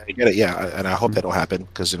 So No, I get it, yeah, and I hope that'll happen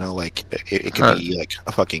because you know, like it could be like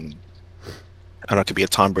a fucking, I don't know, it could be a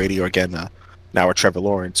Tom Brady or again now a Trevor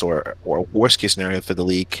Lawrence or worst case scenario for the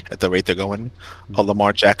league at the rate they're going, a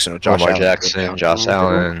Lamar Jackson or Josh Lamar Allen. Jackson, Josh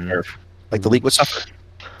Allen. Like the league would suffer.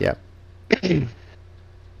 yeah.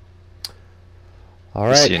 All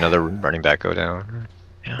You see right. another running back go down.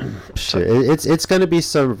 Yeah. Shit, it's going to be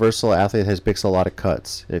some versatile athlete that makes a lot of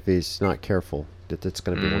cuts. If he's not careful, it's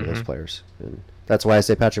going to be one of those players. And that's why I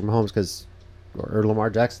say Patrick Mahomes because, or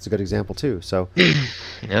Lamar Jackson's a good example too. So Yeah,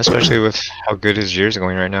 especially with how good his year's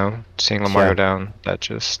going right now. Seeing Lamar Yeah. go down, that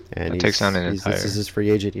takes down an entire. This is his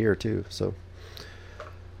free agent year too. So,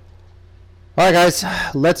 all right, guys,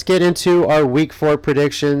 let's get into our Week 4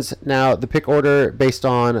 predictions. Now, the pick order based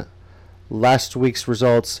on last week's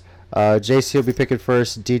results. JC will be picking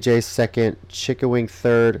first, DJ second, Chicken Wing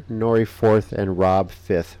third, Nori fourth, and Rob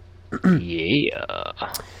fifth. Yeah.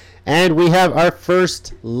 And we have our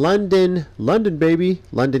first London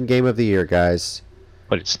game of the year, guys.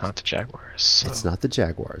 But it's not the Jaguars. So. It's not the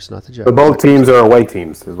Jaguars, not the But Jaguars. both teams are away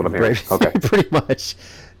teams, is what I'm hearing. Okay. Pretty much.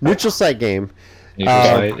 Neutral site game. Neutral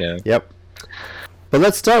site, yeah. Yep. But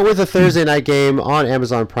let's start with a Thursday night game on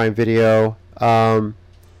Amazon Prime Video.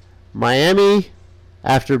 Miami,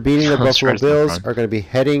 after beating the Let's Buffalo try to Bills, Prime. are going to be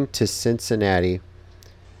heading to Cincinnati.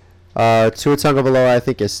 Tua Tagovailoa, I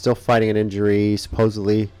think, is still fighting an injury,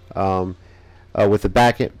 supposedly, with the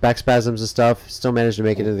back spasms and stuff. Still managed to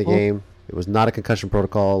make it into the game. It was not a concussion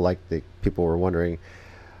protocol like the people were wondering.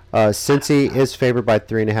 Cincy is favored by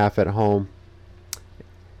 3.5 at home.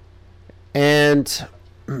 And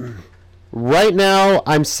right now,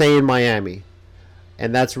 I'm saying Miami.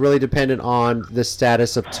 And that's really dependent on the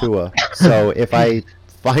status of Tua. So if I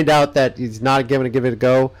find out that he's not going to give it a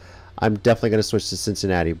go, I'm definitely going to switch to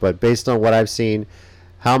Cincinnati. But based on what I've seen,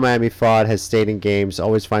 how Miami fought, has stayed in games,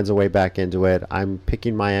 always finds a way back into it, I'm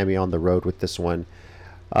picking Miami on the road with this one.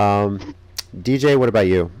 DJ, what about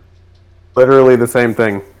you? Literally the same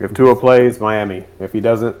thing. If Tua plays, Miami. If he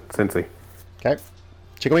doesn't, Cincy. Okay.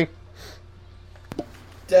 Chicken Wing?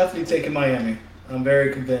 Definitely taking Miami. I'm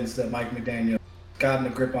very convinced that Mike McDaniel gotten a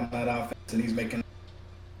grip on that offense and he's making.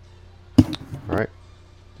 All right.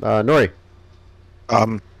 Nori?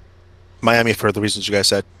 Miami for the reasons you guys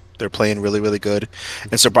said. They're playing really, really good,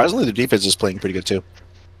 and surprisingly, the defense is playing pretty good too.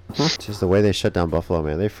 Just the way they shut down Buffalo,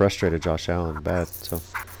 man. They frustrated Josh Allen bad. So,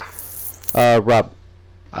 Rob?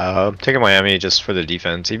 Taking Miami just for the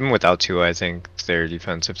defense. Even without Tua, I think their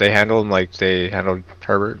defense, if they handle him like they handled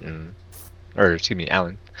Herbert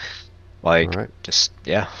Allen, like All right. just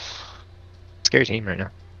scary team right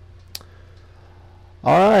now.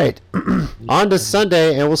 All right, on to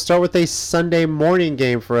Sunday, and we'll start with a Sunday morning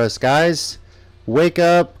game for us, guys. Wake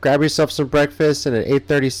up, grab yourself some breakfast, and at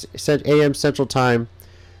 8:30 a.m. Central Time,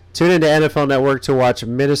 tune into NFL Network to watch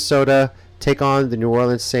Minnesota take on the New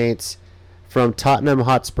Orleans Saints from Tottenham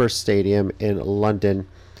Hotspur Stadium in London.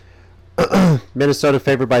 Minnesota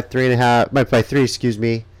favored by 3.5, by 3, excuse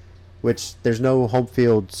me. which there's no home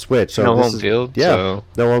field switch. So no this home is- field. Yeah, So,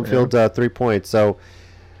 no home field 3 points. So,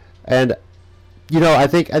 and I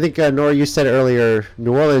think Nora, you said earlier,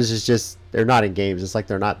 New Orleans is just they're not in games. It's like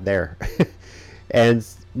they're not there. And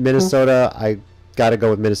Minnesota, I got to go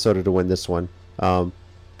with Minnesota to win this one.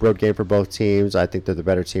 Road game for both teams. I think they're the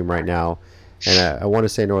better team right now. And I want to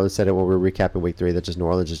say New Orleans said it when we were recapping week 3 that just New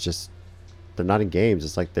Orleans is just they're not in games.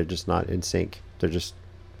 It's like they're just not in sync. They're just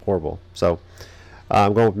horrible. So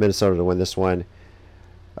I'm going with Minnesota to win this one.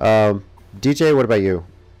 DJ, what about you?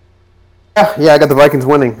 Yeah, I got the Vikings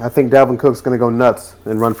winning. I think Dalvin Cook's going to go nuts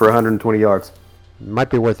and run for 120 yards. Might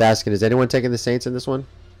be worth asking. Is anyone taking the Saints in this one?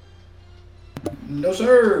 No,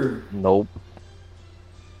 sir. nope.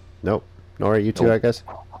 Nope. Nora, you too, Nope. I guess?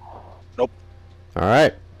 Nope. All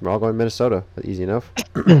right. We're all going Minnesota. Easy enough.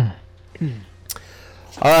 All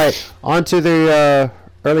right. On to the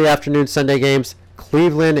early afternoon Sunday games.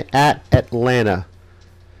 Cleveland at Atlanta.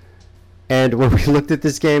 And when we looked at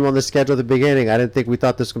this game on the schedule at the beginning, I didn't think we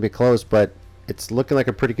thought this was going to be close, but it's looking like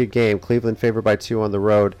a pretty good game. Cleveland favored by 2 on the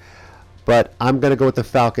road. But I'm going to go with the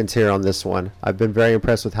Falcons here on this one. I've been very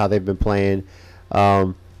impressed with how they've been playing.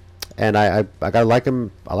 And I gotta like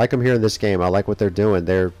them. I like them here in this game. I like what they're doing.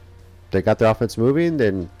 They got their offense moving,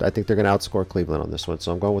 and I think they're going to outscore Cleveland on this one.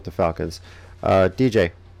 So I'm going with the Falcons.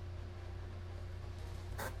 DJ.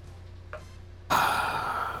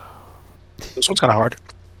 This one's kind of hard.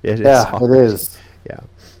 It is Yeah, hard. it is. Yeah.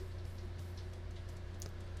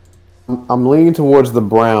 I'm leaning towards the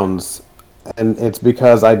Browns, and it's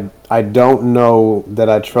because I don't know that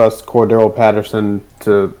I trust Cordero Patterson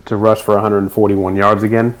to rush for 141 yards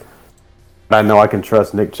again. But I know I can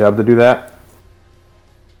trust Nick Chubb to do that.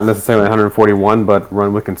 Not necessarily 141, but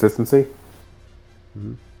run with consistency.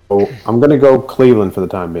 So I'm going to go Cleveland for the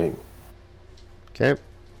time being. Okay.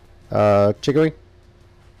 Chickawee?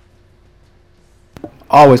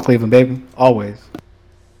 Always Cleveland, baby. Always.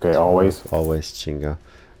 Okay, always. Always Chinga.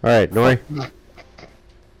 All right, Nori.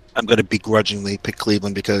 I'm going to begrudgingly pick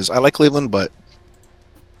Cleveland because I like Cleveland, but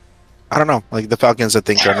I don't know. Like the Falcons, I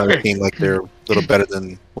think are another team. Like they're a little better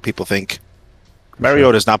than what people think.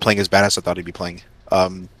 Mariota's not playing as bad as I thought he'd be playing.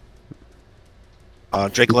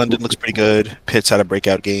 Drake London looks pretty good. Pitts had a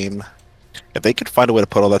breakout game. If they could find a way to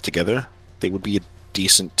put all that together, they would be a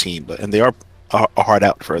decent team. And they are a hard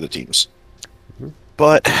out for other teams.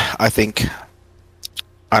 But I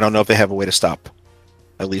don't know if they have a way to stop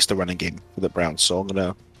at least the running game for the Browns. So I'm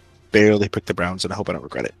going to barely pick the Browns, and I hope I don't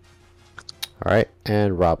regret it. All right,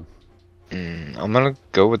 and Rob. I'm gonna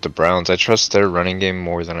go with the Browns. I trust their running game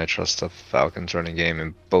more than I trust the Falcons' running game,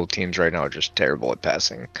 and both teams right now are just terrible at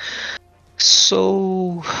passing.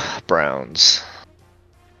 So, Browns.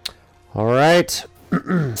 All right.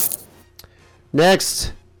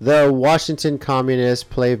 Next, the Washington Communists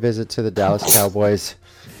play visit to the Dallas Cowboys.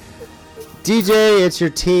 DJ, it's your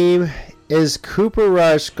team. Is Cooper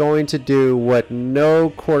Rush going to do what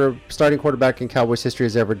no starting quarterback in Cowboys history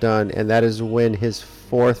has ever done, and that is win his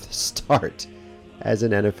 4th start as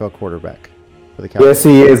an NFL quarterback for the Cowboys? Yes,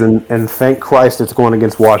 he is, and thank Christ it's going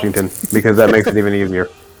against Washington because that makes it even easier.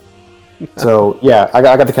 So, yeah, I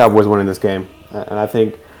got the Cowboys winning this game, and I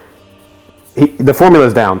think the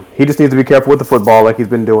formula's down. He just needs to be careful with the football like he's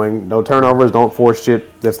been doing. No turnovers, don't force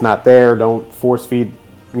shit that's not there, don't force feed,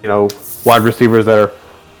 wide receivers that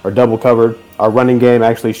are double covered. Our running game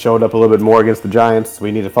actually showed up a little bit more against the Giants.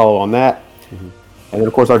 We need to follow on that. Mm-hmm. And then,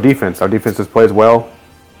 of course, our defense. Our defense just plays well.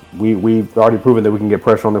 We've already proven that we can get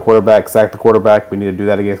pressure on the quarterback, sack the quarterback. We need to do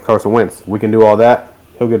that against Carson Wentz. We can do all that.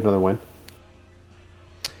 He'll get another win.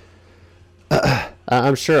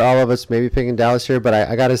 I'm sure all of us may be picking Dallas here, but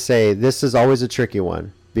I got to say, this is always a tricky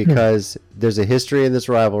one because there's a history in this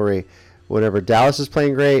rivalry. Whenever Dallas is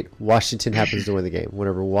playing great, Washington happens to win the game.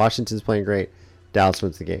 Whenever Washington's playing great, Dallas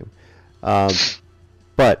wins the game.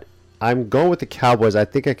 But I'm going with the Cowboys. I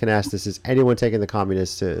think I can ask this. Is anyone taking the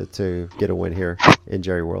Communists to get a win here in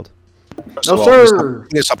Jerry World? First No, of all, sir. we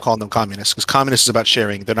need to stop calling them communists because communists is about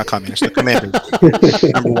sharing. They're not communists. They're commanders.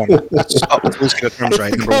 Number one. Let's get the terms right.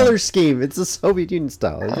 It's the Number one. color scheme. It's the Soviet Union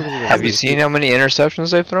style. Have you seen how many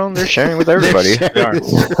interceptions they've thrown? They're sharing with everybody. They are.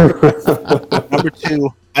 Number two,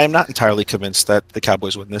 I am not entirely convinced that the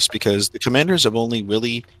Cowboys win this because the Commanders have only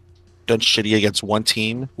really done shitty against one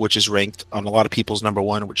team, which is ranked on a lot of people's number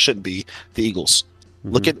one, which shouldn't be, the Eagles.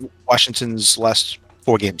 Look at Washington's last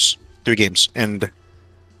 3 games, and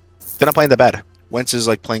they're not playing that bad. Wentz is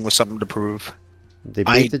like playing with something to prove. They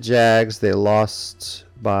beat the Jags. They lost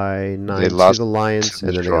by 9 to lost the Lions, to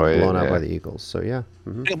and then they got Detroit, blown out yeah. by the Eagles. So yeah.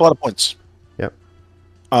 They get a lot of points. Yep.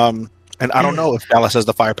 And I don't know if Dallas has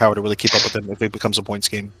the firepower to really keep up with them if it becomes a points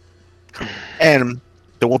game. And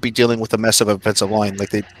they won't be dealing with a mess of an offensive line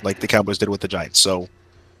like the Cowboys did with the Giants. So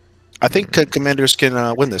I think Commanders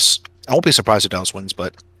can win this. I won't be surprised if Dallas wins,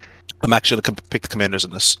 but I'm actually going to pick the Commanders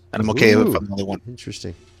in this, and I'm okay if I'm the only one.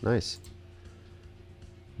 Interesting. Nice.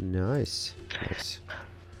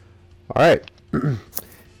 All right.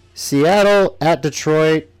 Seattle at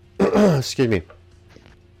Detroit. Excuse me.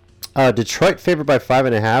 Detroit favored by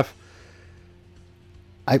 5.5.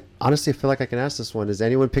 I honestly feel like I can ask this one. Is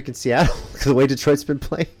anyone picking Seattle? Because the way Detroit's been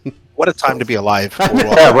playing. What a time to be alive.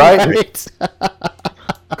 Yeah, right?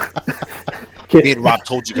 Me and Rob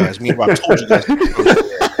told you guys. Geno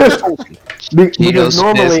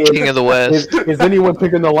Smith, King of the West. Is anyone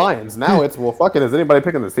picking the Lions? Now it's, well, fucking, is anybody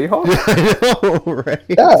picking the Seahawks? I know, right?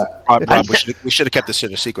 Yeah. Rob, we should have kept this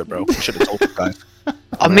shit a secret, bro. We should have told you guys.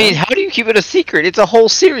 I mean, how do you keep it a secret? It's a whole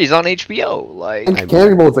series on HBO. Like, And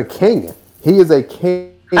Campbell is a king. He is a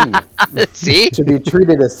king. see? To be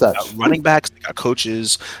treated as such. Running backs, they got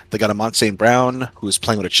coaches, they got Amon St. Brown, who's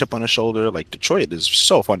playing with a chip on his shoulder. Like, Detroit is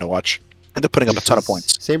so fun to watch. And they're putting up a ton of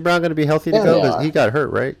points. St. Brown going to be healthy to Yeah, go? they 'Cause are. he got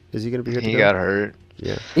hurt, right? Is he going to be good to He go? got hurt.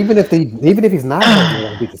 Yeah. Even if he's not, they're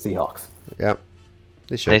going to beat the Seahawks. Yeah.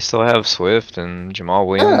 They should. They still have Swift and Jamal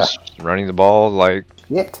Williams running the ball. Like,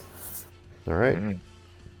 Yet. All right. mm,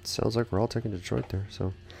 Sounds like we're all taking Detroit there.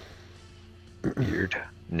 So weird.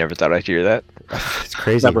 Never thought I'd hear that. it's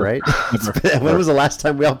crazy, Never. right? When was the last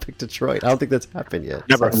time we all picked Detroit? I don't think that's happened yet.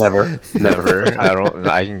 Never. Never.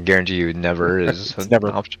 I can guarantee you, never is an Never.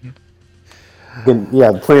 option. Then,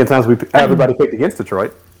 yeah, plenty of times everybody picked against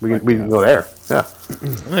Detroit. We can go there. Yeah.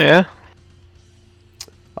 Oh, yeah.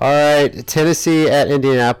 All right, Tennessee at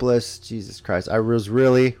Indianapolis. Jesus Christ, I was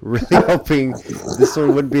really hoping this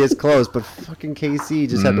one wouldn't be as close, but fucking KC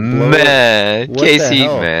just had to blow it. Man, What the KC,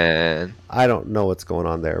 hell? man. I don't know what's going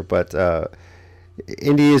on there, but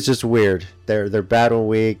Indy is just weird. They're bad one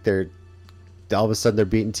week. They're all of a sudden they're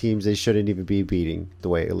beating teams they shouldn't even be beating the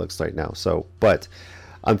way it looks right now. So, but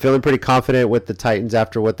I'm feeling pretty confident with the Titans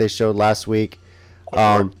after what they showed last week.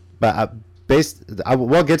 But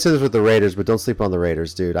we'll get to this with the Raiders, but don't sleep on the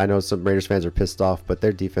Raiders, dude. I know some Raiders fans are pissed off, but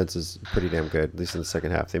their defense is pretty damn good, at least in the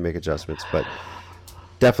second half. They make adjustments, but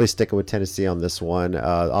definitely sticking with Tennessee on this one.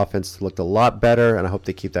 Offense looked a lot better, and I hope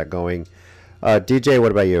they keep that going. DJ,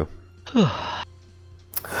 what about you?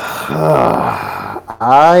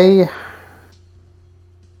 I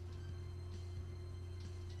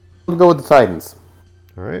would go with the Titans.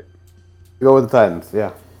 All right. Go with the Titans,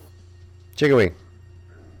 yeah. Chickawee.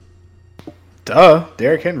 Duh,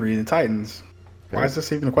 Derrick Henry, the Titans. Why is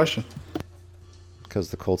this even a question? Because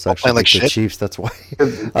the Colts Don't play actually like beat the shit. Chiefs, that's why.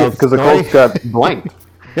 Because the Colts got blanked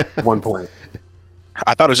at one point.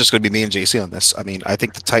 I thought it was just going to be me and JC on this. I mean, I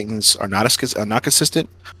think the Titans are not consistent,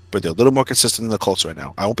 but they're a little more consistent than the Colts right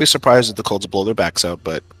now. I won't be surprised if the Colts blow their backs out,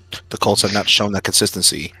 but the Colts have not shown that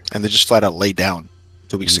consistency, and they just flat out laid down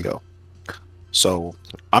 2 weeks ago. So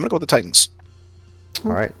I'm going to go with the Titans.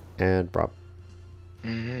 All right. And Rob.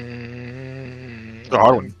 Mm, It's a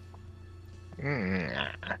hard one.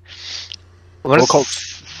 What Go is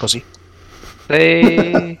Colts, pussy.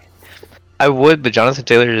 they? I would, but Jonathan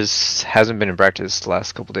Taylor hasn't been in practice the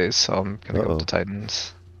last couple days, so I'm gonna go with the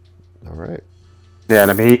Titans. All right. Yeah,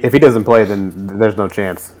 and if he doesn't play, then there's no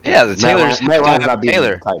chance. Yeah, the Taylors Matt Ryan's have not beating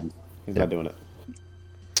Taylor. the Titans. He's not doing it.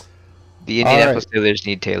 The Indianapolis Taylors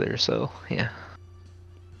need Taylor, so yeah.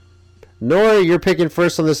 Nori, you're picking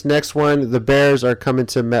first on this next one. The Bears are coming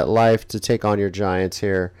to MetLife to take on your Giants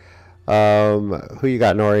here. Who you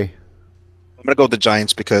got, Nori? I'm going to go with the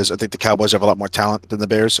Giants because I think the Cowboys have a lot more talent than the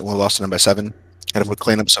Bears, and we lost to them by 7. And if we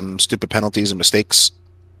clean up some stupid penalties and mistakes,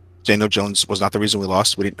 Daniel Jones was not the reason we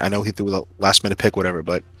lost. I know he threw a last-minute pick, whatever,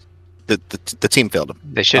 but the team failed him.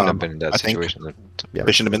 They shouldn't have been in I that think- situation. Yeah.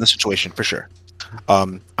 They shouldn't have been in the situation for sure.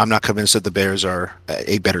 I'm not convinced that the Bears are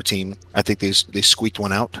a better team. I think they squeaked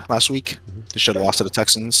one out last week. They should have lost to the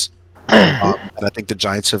Texans. And I think the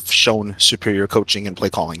Giants have shown superior coaching and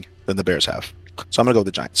play calling than the Bears have. So I'm going to go with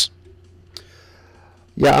the Giants.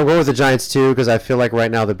 Yeah, I'm going with the Giants too because I feel like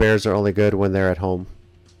right now the Bears are only good when they're at home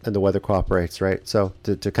and the weather cooperates, right? So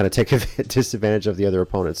to kind of take disadvantage of the other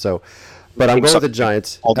opponents. So, but I'm going with the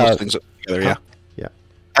Giants. All those things together, yeah. Yeah.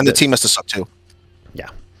 And the team has to suck too. Yeah.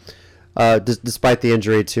 Despite the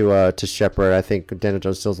injury to Shepard, I think Daniel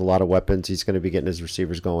Jones still has a lot of weapons. He's going to be getting his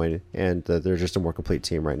receivers going, and they're just a more complete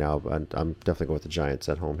team right now. But I'm definitely going with the Giants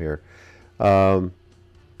at home here.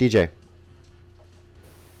 DJ.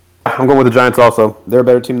 I'm going with the Giants also. They're a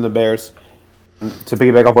better team than the Bears. To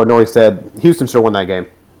piggyback off what Nori said, Houston should have won that game.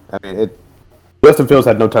 I mean, Justin Fields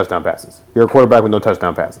had no touchdown passes. You're a quarterback with no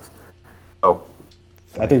touchdown passes. So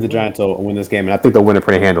I think the Giants will win this game, and I think they'll win it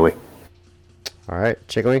pretty handily. All right,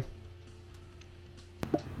 Chickling.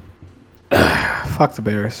 Fuck the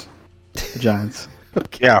Bears. The Giants.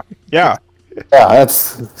 Yeah. Yeah, that's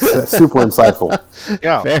super insightful.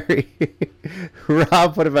 Yeah. Very.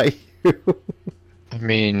 Rob, what about you? I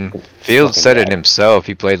mean, Fields said it himself.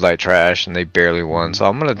 He played like trash, and they barely won. So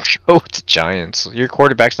I'm gonna go with the Giants. Your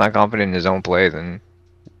quarterback's not confident in his own play, then.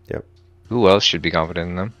 Yep. Who else should be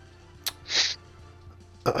confident in them?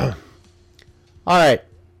 All right.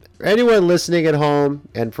 Anyone listening at home,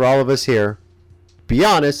 and for all of us here, be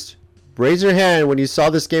honest. Raise your hand when you saw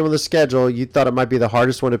this game on the schedule. You thought it might be the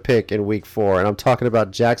hardest one to pick in Week 4, and I'm talking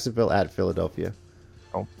about Jacksonville at Philadelphia.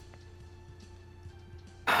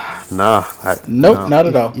 Nah. Nope, not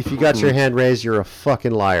at all. If you got your hand raised, you're a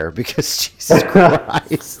fucking liar because Jesus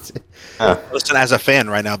Christ. Listen, as a fan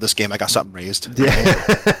right now of this game, I got something raised.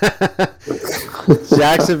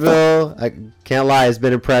 Jacksonville, I can't lie, has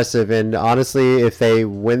been impressive, and honestly, if they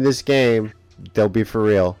win this game, they'll be for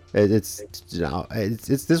real. It's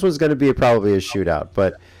this one's going to be probably a shootout,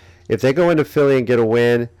 but if they go into Philly and get a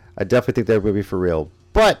win, I definitely think they're going to be for real.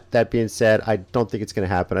 But that being said, I don't think it's going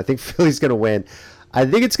to happen. I think Philly's going to win. I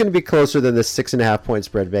think it's going to be closer than the 6.5 point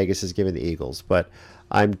spread Vegas is giving the Eagles, but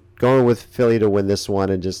I'm going with Philly to win this one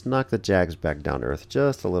and just knock the Jags back down to earth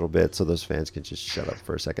just a little bit so those fans can just shut up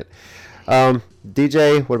for a second.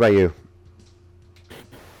 DJ, what about you?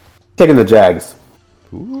 Taking the Jags.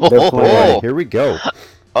 Ooh, here we go.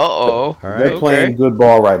 Uh-oh. All right. They're playing good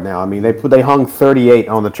ball right now. I mean, they hung 38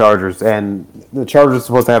 on the Chargers, and the Chargers are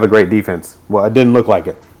supposed to have a great defense. Well, it didn't look like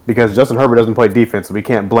it because Justin Herbert doesn't play defense, so we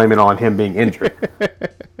can't blame it on him being injured.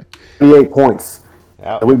 38 points.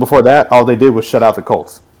 The week before that, all they did was shut out the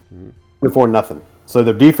Colts. Before nothing. So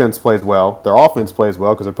their defense plays well. Their offense plays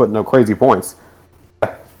well because they're putting no crazy points.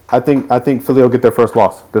 I think Philly will get their first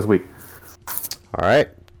loss this week. All right.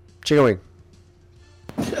 Chicken wing.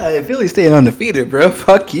 Philly's staying undefeated, bro.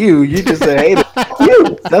 Fuck you. You just a hater.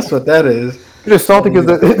 You. That's what that is. You're just salty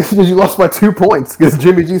because you lost by 2 points because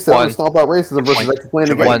Jimmy G said we stomp out racism versus actually playing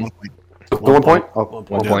the game. 1 point? Oh,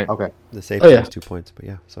 1 point. Okay. The safety is 2 points, but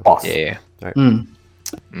yeah. So. Awesome. Yeah. All right.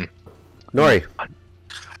 Nori.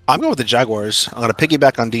 I'm going with the Jaguars. I'm going to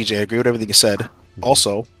piggyback on DJ. I agree with everything you said.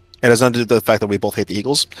 Also, it has nothing to do with the fact that we both hate the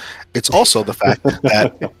Eagles. It's also the fact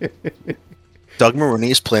that Doug Maroney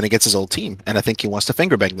is playing against his old team, and I think he wants to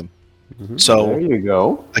finger bang them. So There you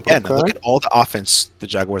go. again, Okay. look at all the offense the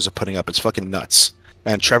Jaguars are putting up. It's fucking nuts.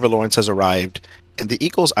 And Trevor Lawrence has arrived. And the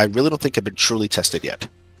Eagles, I really don't think have been truly tested yet.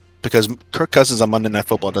 Because Kirk Cousins on Monday Night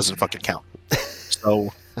Football doesn't fucking count. So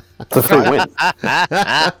It's a free win.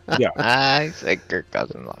 I said Kirk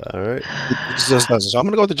Cousins. All right. it just doesn't. So I'm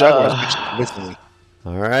going to go with the Jaguars. Convincingly.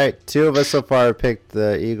 All right. 2 of us so far have picked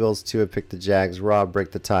the Eagles. 2 have picked the Jags. Rob,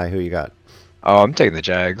 break the tie. Who you got? Oh, I'm taking the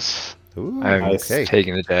Jags. Ooh, I'm okay.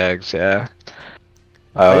 taking the Jags, yeah.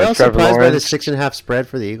 Are you all Trevor surprised by the Lawrence. 6.5 spread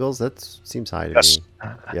for the Eagles? That seems high to Yes. me.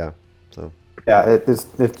 Yeah. So Yeah, it's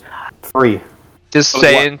free. Just Well,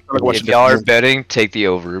 saying, watch if it y'all are differently. betting, take the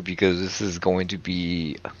over because this is going to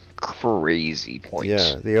be crazy points.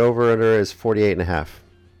 yeah, the over under is 48.5.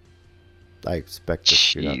 I expect to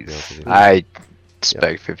shoot out. to be honest with Jeez. you. I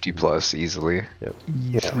expect 50 plus easily.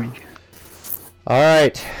 Yeah. All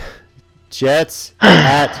right. Jets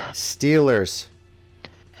at Steelers.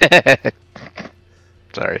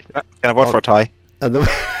 Sorry. Can I vote for a tie? On the,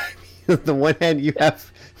 on the one hand, you have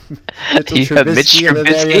Mitchell You have Mitch Trubisky, and on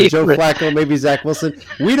the other hand, Joe Trubisky. Flacco, maybe Zach Wilson.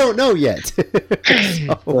 We don't know yet. So,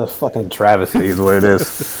 The fucking travesty is what it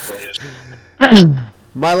is.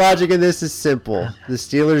 my logic in this is simple. The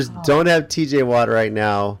Steelers don't have TJ Watt right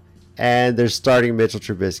now, and they're starting Mitchell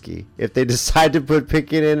Trubisky. If they decide to put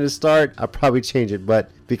Pickett in to start, I'll probably change it. But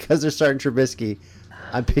because they're starting Trubisky,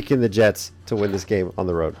 I'm picking the Jets to win this game on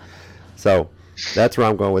the road. So that's where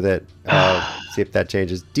I'm going with it. See if that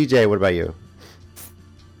changes. DJ, what about you?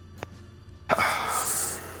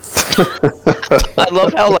 I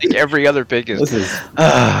love how like every other pick is. This is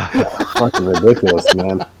fucking ridiculous,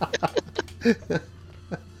 man.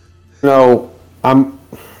 No, I'm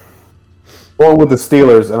going with the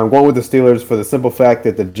Steelers, and I'm going with the Steelers for the simple fact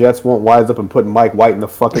that the Jets won't wise up and put Mike White in the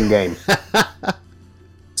fucking game.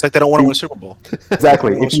 It's like they don't want to win a Super Bowl.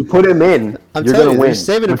 Exactly. If you put him in, I'm you're telling going to you, win. they're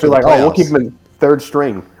saving him But for you're the like, oh, we'll playoffs. keep him in third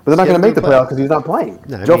string. But they're not going to make the playoffs because he's not playing.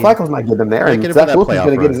 No, I Joe mean, Flacco's not getting there, and making him for Zach that Wilson's playoff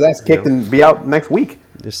going to get his run, ass kicked you know? and be out next week.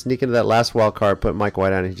 Just sneak into that last wild card, put Mike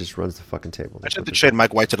White on, and he just runs the fucking table. I should trade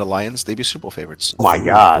Mike White to the Lions. They'd be Super Bowl favorites. Oh, my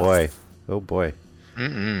God. Boy. Oh, boy.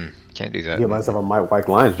 Can't do that. Get myself a Mike White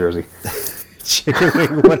Lions jersey. Chicken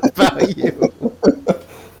wing, what about you?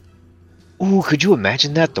 Ooh, could you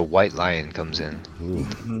imagine that? The White Lion comes in.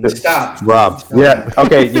 Stop. Rob. Yeah.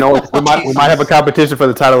 Okay. You know what? We might have a competition for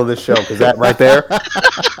the title of this show because that right there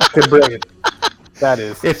could bring it. That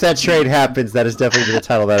is. If that trade happens, that is definitely the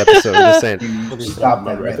title of that episode. I'm just saying. Stop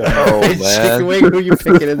that right there. Oh, Hey, Chicken Wing, who are you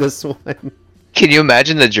picking in this one? Can you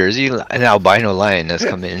imagine the jersey? An albino lion has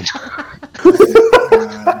come in.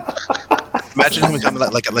 Imagine him coming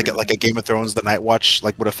like a Game of Thrones, the Night Watch,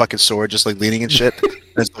 like with a fucking sword, just like leaning and shit.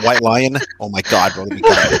 There's the White Lion. Oh my god, bro!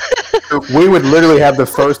 We would literally have the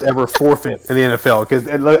first ever forfeit in the NFL because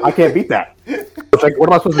I can't beat that. It's like, what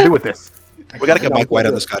am I supposed to do with this? We gotta get Mike White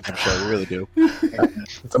on this goddamn show. We really do.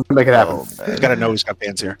 So make it happen. He's gotta know he's got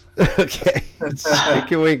fans here. Okay.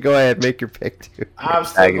 Chicken Wing, go ahead, make your pick, too. I'm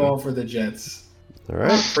still going for the Jets. All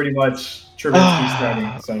right. Pretty much Trubisky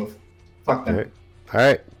starting, so fuck them. All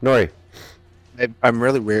right, Nori. I'm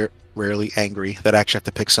really rarely angry that I actually have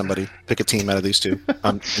to pick a team out of these two.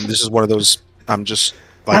 And this is one of those. I'm just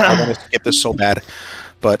like I want to skip this so bad,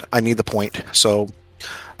 but I need the point. So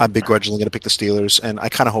I'm begrudgingly going to pick the Steelers, and I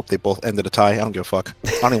kind of hope they both ended a tie. I don't give a fuck.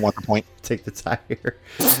 I don't even want the point. Take the tie here.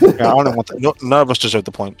 Yeah, I don't even want the, no, none of us deserve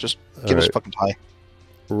the point. Just give us a fucking tie.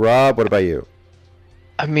 Rob, what about you?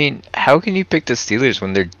 I mean, how can you pick the Steelers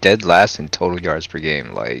when they're dead last in total yards per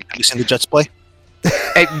game? Like, You seen the Jets play?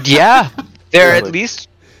 yeah, they're at least,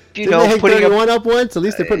 Didn't they hang putting 31 up once? At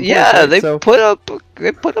least they put points, Yeah, right? they So- put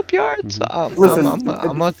up yards. Listen, I'm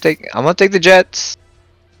gonna take the Jets.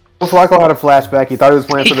 Flacco had a flashback. He thought he was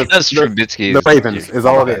playing for Because Trubisky the Ravens. Is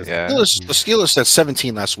all it is. Yeah. The Steelers said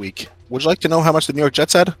 17 last week. Would you like to know how much the New York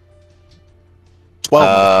Jets had?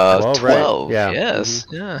 12. 12, right? 12. Yeah. Yes.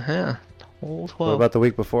 Yeah. Whole 12. What about the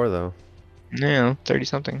week before, though? Yeah, 30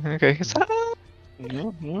 something. Okay.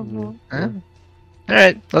 Mhm. All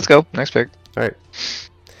right, let's go. Next pick. All right.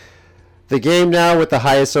 The game now with the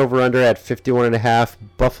highest over-under at 51.5,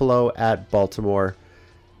 Buffalo at Baltimore.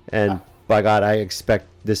 And by God, I expect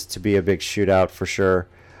this to be a big shootout for sure.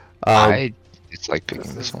 It's like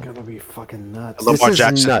picking this one. gonna be fucking nuts. Lamar is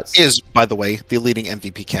Jackson nuts. is, by the way, the leading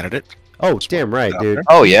MVP candidate. Oh, damn right, dude.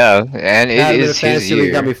 Oh yeah, and it Had him in a is his fantasy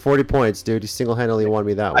league, got me year. 40 points, dude. He single-handedly won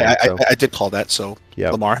me that one. so. I did call that, so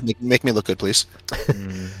Yep. Lamar, make me look good, please.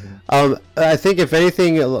 I think if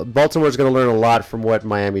anything, Baltimore's going to learn a lot from what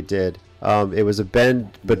Miami did. It was a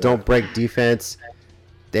bend but don't break defense.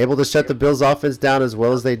 They able to shut the Bills' offense down as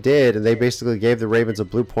well as they did, and they basically gave the Ravens a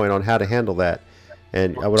blue point on how to handle that.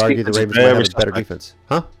 And I would argue the It's Ravens might very have a better suspect. defense.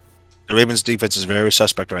 Huh? The Ravens' defense is very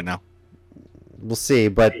suspect right now. We'll see,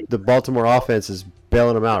 but the Baltimore offense is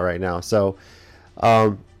bailing them out right now. So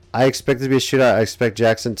I expect it to be a shootout. I expect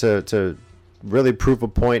Jackson to really prove a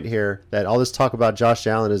point here that all this talk about Josh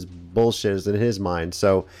Allen is bullshit is in his mind.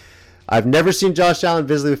 So I've never seen Josh Allen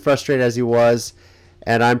visibly frustrated as he was,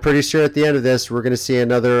 and I'm pretty sure at the end of this we're going to see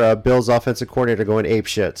another Bills offensive coordinator going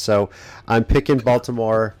apeshit. So I'm picking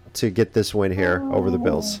Baltimore to get this win here over the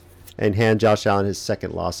Bills and hand Josh Allen his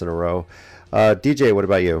second loss in a row. DJ, what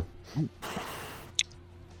about you?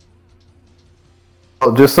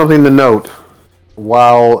 Well, just something to note.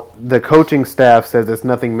 While the coaching staff says it's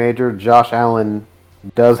nothing major, Josh Allen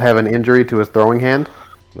does have an injury to his throwing hand.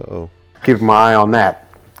 Uh-oh. Keep my eye on that.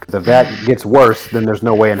 Because if that gets worse, then there's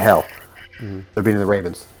no way in hell they're beating the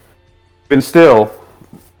Ravens. But still,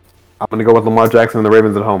 I'm going to go with Lamar Jackson and the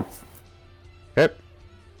Ravens at home. Okay.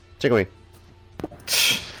 Chicken wing.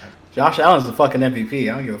 Josh Allen's the fucking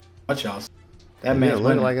MVP. I don't give a fuck what y'all say. That Yeah, man's looked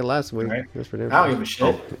winning. like it last week. Right. That's for damn I don't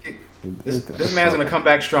sure. give a shit. This man's gonna come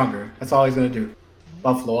back stronger. That's all he's gonna do.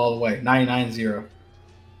 Buffalo all the way. 99-0.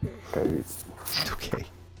 Okay. Okay.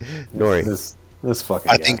 Nori. This fucking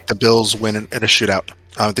I guy. think the Bills win in a shootout.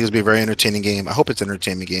 I think it'll be a very entertaining game. I hope it's an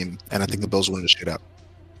entertaining game, and I think the Bills win in a shootout.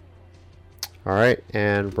 All right,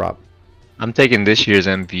 and Rob. I'm taking this year's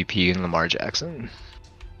MVP in Lamar Jackson.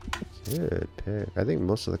 Good pick. I think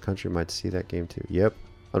most of the country might see that game too. Yep.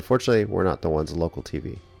 Unfortunately, we're not the ones on local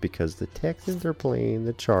TV because the Texans are playing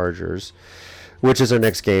the Chargers, which is our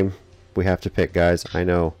next game we have to pick, guys. I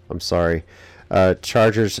know. I'm sorry.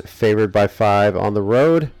 Chargers favored by 5 on the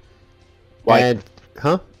road. Why? And,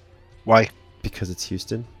 huh? Why? Because it's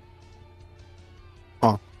Houston.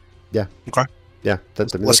 Oh. Yeah. Okay. Yeah,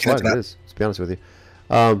 that's Let's why get into it that. is. To be honest with you,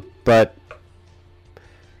 but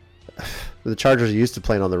the Chargers are used to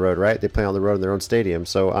playing on the road, right? They play on the road in their own stadium,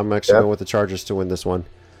 so I'm actually going with the Chargers to win this one.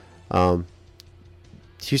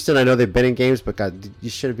 Houston, I know they've been in games, but God, you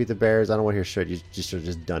should have beat the Bears. I don't want to hear shit. You just should have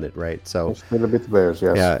just done it, right? So It's going to beat the Bears,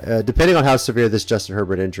 yes. yeah, depending on how severe this Justin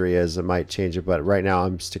Herbert injury is, it might change it. But right now,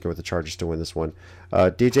 I'm sticking with the Chargers to win this one.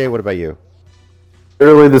 DJ, what about you?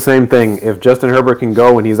 Literally the same thing. If Justin Herbert can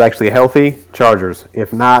go and he's actually healthy, Chargers.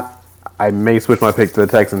 If not, I may switch my pick to the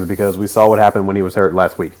Texans because we saw what happened when he was hurt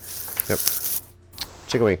last week. Yep.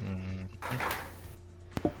 Chicken wing.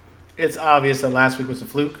 It's obvious that last week was a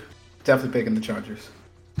fluke. Definitely picking the Chargers.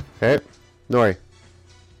 Okay. Nori.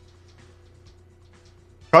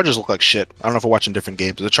 Chargers look like shit. I don't know if we're watching different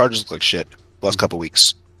games, but the Chargers look like shit the last couple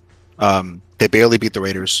weeks. They barely beat the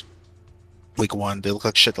Raiders week 1. They look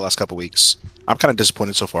like shit the last couple weeks. I'm kind of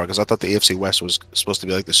disappointed so far because I thought the AFC West was supposed to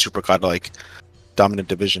be like the super kind of like dominant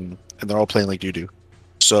division, and they're all playing like doo-doo.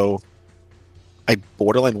 So I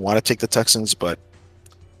borderline want to take the Texans, but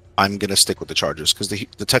I'm gonna stick with the Chargers because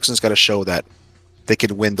the Texans got to show that they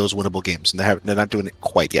can win those winnable games, and they're not doing it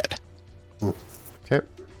quite yet. Okay.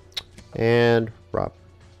 And Rob.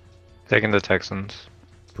 Taking the Texans.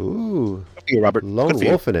 Ooh. Good for you, Robert. Lone Good for you.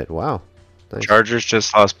 wolf in it. Wow. Nice. Chargers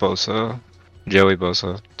just lost Bosa, Joey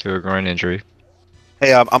Bosa, to a groin injury.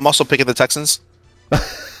 Hey, I'm also picking the Texans.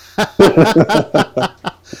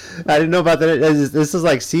 I didn't know about that. This is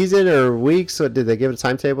like season or weeks. So did they give a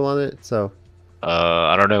timetable on it? So.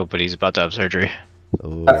 I don't know, but he's about to have surgery.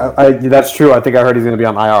 Oh. That's true. I think I heard he's going to be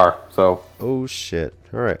on IR. So. Oh shit!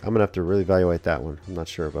 All right, I'm gonna have to really evaluate that one. I'm not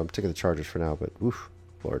sure, but I'm taking the Chargers for now. But oof,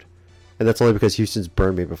 Lord, and that's only because Houston's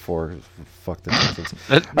burned me before. Fuck the Texans.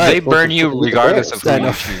 They burn you regardless of I who know.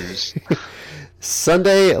 you choose.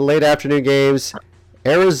 Sunday late afternoon games: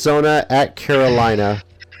 Arizona at Carolina.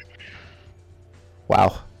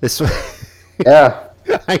 Wow, this. Yeah.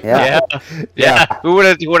 yeah. Yeah. Who would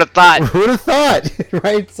have thought? Who would have thought,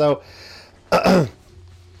 right? So,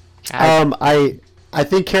 I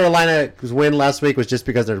think Carolina's win last week was just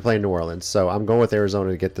because they're playing New Orleans. So I'm going with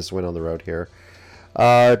Arizona to get this win on the road here.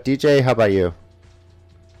 DJ, how about you?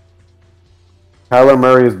 Kyler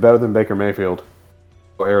Murray is better than Baker Mayfield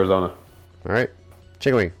for Arizona. All right,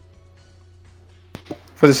 Chicken Wing.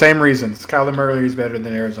 For the same reasons, Kyler Murray is better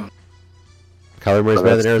than Arizona. Kyler Murray's So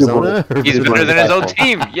better than that's two Arizona? points. He's better than his own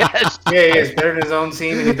team. Yes. Yeah, he's better than his own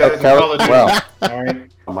team, and he's better than Kyler- Call of Duty. well. All right,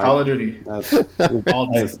 Call of Duty.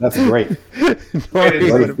 That's great. Norrie,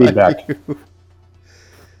 Great what about feedback. you?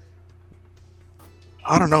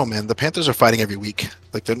 I don't know, man. The Panthers are fighting every week.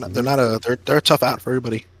 Like they're a tough out for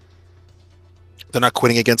everybody. They're not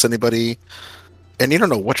quitting against anybody, and you don't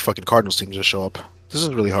know which fucking Cardinals teams will show up. This is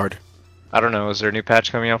really hard. I don't know. Is there a new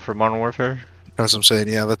patch coming out for Modern Warfare? That's what I'm saying.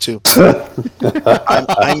 Yeah, that too.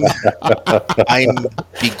 I'm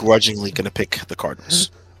begrudgingly gonna pick the Cardinals.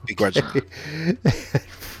 Begrudgingly.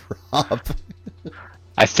 Rob.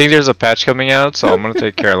 I think there's a patch coming out, so I'm gonna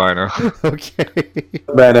take Carolina. Okay.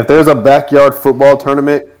 Man, if there's a backyard football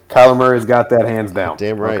tournament, Kyler Murray's got that hands down.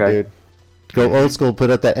 Damn right, Okay? dude. Go old school, put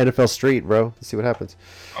up that NFL Street, bro. Let's see what happens.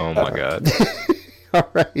 Oh my god. All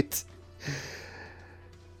right.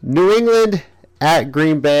 New England at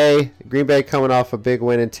Green Bay. Green Bay coming off a big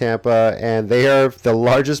win in Tampa, and they are the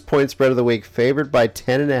largest point spread of the week, favored by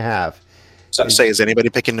 10.5. So say, is anybody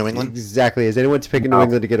picking New England? Exactly. Is anyone picking New No.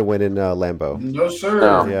 England to get a win in Lambeau? No, sir.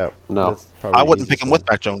 No. Yeah. No. that's probably I the wouldn't pick easiest him one. with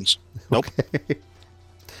Mac Jones. Nope.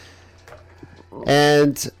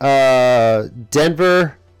 And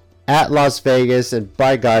Denver at Las Vegas, and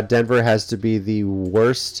by God, Denver has to be the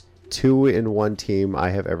worst 2-1 team I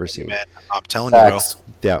have ever seen. Man, I'm telling you, bro. Facts.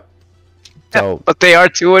 Yeah. So, But they are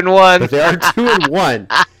 2-1. but they are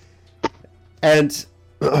 2-1. And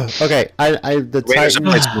okay, the Raiders have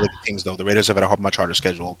played Titans. some really good teams, though. The Raiders have had a much harder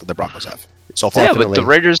schedule than the Broncos have so far. Yeah, but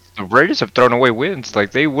Definitely. the Raiders have thrown away wins.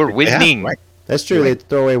 Like they were They have, winning. right? That's true. They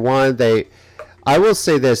throw away one. I will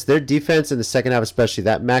say this: their defense in the second half, especially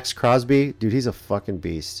that Max Crosby, dude, he's a fucking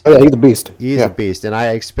beast. Oh, yeah, he's a beast. He's yeah. a beast, and I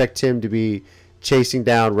expect him to be chasing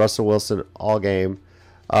down Russell Wilson all game.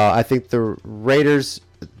 I think the Raiders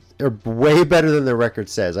are way better than their record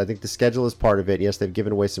says. I think the schedule is part of it. Yes, they've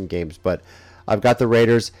given away some games, but I've got the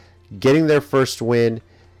Raiders getting their first win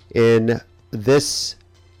in this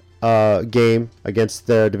game against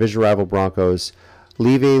the division rival Broncos,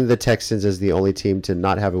 leaving the Texans as the only team to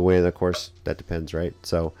not have a win. Of course, that depends, right?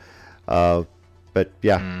 So, but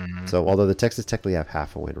yeah. So although the Texans technically have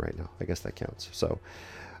half a win right now, I guess that counts. So,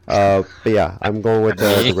 but yeah, I'm going with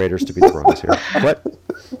the Raiders to beat the Broncos here. What?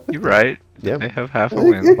 You're right. Yeah. They have half a Yeah,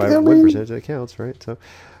 win. yeah. By win percentage, that counts, right? So,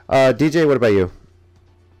 DJ, what about you?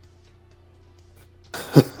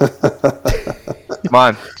 Come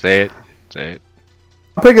on, say it. Say it.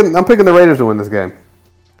 I'm picking the Raiders to win this game.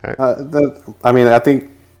 Alright. I think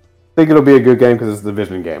it'll be a good game because it's a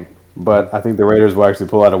division game. But I think the Raiders will actually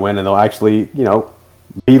pull out a win, and they'll actually,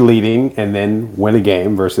 be leading and then win a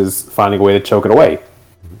game versus finding a way to choke it away.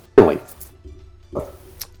 Really.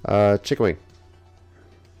 Chicken Wing.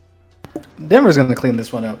 Denver's going to clean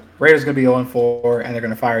this one up. Raiders going to be 0-4, and they're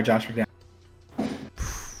going to fire Josh McDaniels.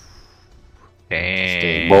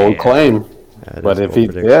 Damn. Bold claim. That But is a if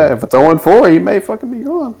bold prediction. if it's 0-4, he may fucking be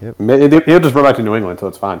gone. Yep. He'll just run back to New England, so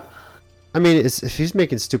it's fine. I mean, if he's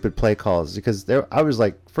making stupid play calls, because I was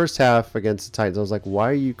like, first half against the Titans, I was like, why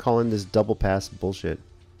are you calling this double pass bullshit?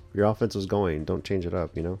 Your offense was going. Don't change it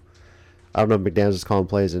up. I don't know if McDaniels is calling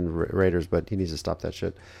plays in Raiders, but he needs to stop that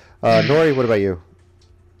shit. Nori, what about you?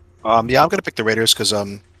 Yeah, I'm gonna pick the Raiders because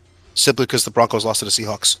simply because the Broncos lost to the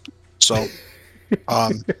Seahawks. So,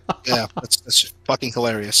 yeah, that's fucking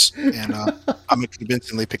hilarious, and I'm gonna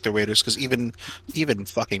convincingly pick the Raiders because even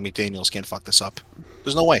fucking McDaniels can't fuck this up.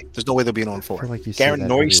 There's no way. There's no way they'll be an 0-4. Like you say Garen that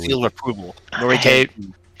Nori every seal week. of approval. Nori Hey,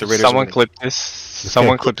 can't. The Raiders. Someone are clip this.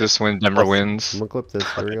 Someone clip this when Denver wins. Someone clip this.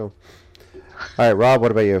 There we go. All right, Rob, what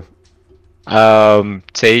about you?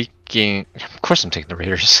 Taking. Of course, I'm taking the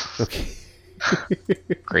Raiders. Okay.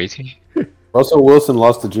 Crazy. Russell Wilson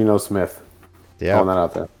lost to Geno Smith. Throwing Yeah. that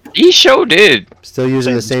out there. He sure did. Still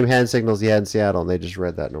using the same hand signals he had in Seattle, and they just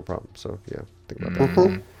read that, no problem. So, yeah, think about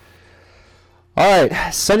that. All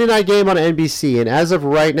right, Sunday night game on NBC, and as of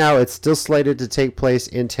right now, it's still slated to take place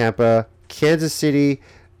in Tampa. Kansas City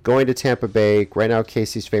going to Tampa Bay. Right now,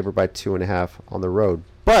 KC's favored by 2.5 on the road.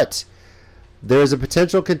 But there is a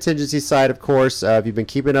potential contingency side, of course. If you've been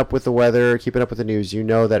keeping up with the weather, keeping up with the news, you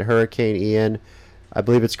know that Hurricane Ian, I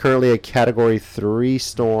believe it's currently a Category 3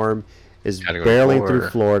 storm, is Category barreling 4. through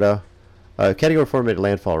Florida. Category 4 made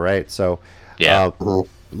landfall, right? So, Yeah.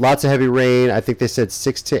 lots of heavy rain. I think they said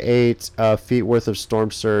 6 to 8 feet worth of storm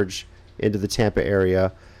surge into the Tampa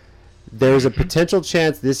area. There's a potential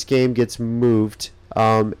chance this game gets moved.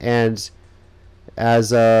 And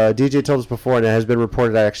as DJ told us before, and it has been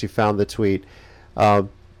reported, I actually found the tweet.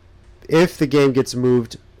 If the game gets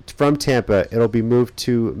moved from Tampa, it'll be moved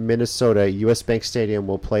to Minnesota. US Bank Stadium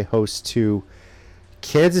will play host to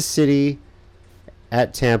Kansas City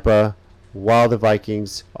at Tampa while the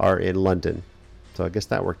Vikings are in London. So I guess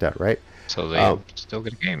that worked out, right? So they still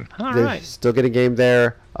get a game. All They right. still get a game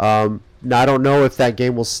there. Now, I don't know if that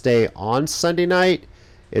game will stay on Sunday night.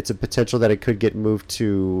 It's a potential that it could get moved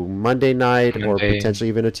to Monday night or Monday. potentially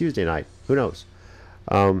even a Tuesday night. Who knows?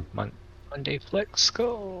 Monday flex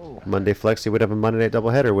go. Monday Flex, he would have a Monday night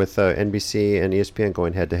doubleheader with NBC and ESPN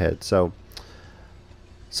going head to head. So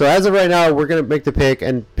as of right now, we're going to make the pick,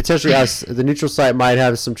 and potentially us, the neutral site might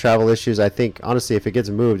have some travel issues. I think, honestly, if it gets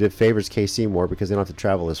moved, it favors KC more because they don't have to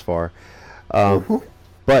travel as far.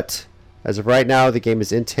 But as of right now, the game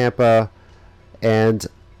is in Tampa, and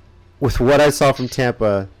with what I saw from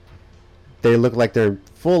Tampa, they look like they're in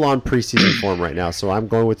full-on preseason form right now. So I'm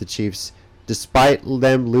going with the Chiefs. Despite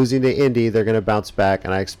them losing to Indy, they're going to bounce back,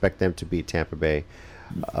 and I expect them to beat Tampa Bay.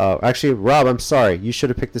 Actually, Rob, I'm sorry. You should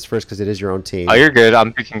have picked this first because it is your own team. Oh, you're good.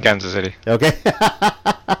 I'm picking Kansas City. Okay.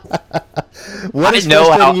 What is I know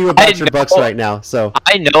frustrating how- you about I your Bucks know- right now? So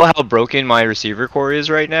I know how broken my receiver core is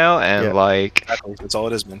right now, and Yeah. like, That's all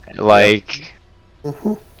it is, man.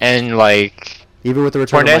 and like, even with the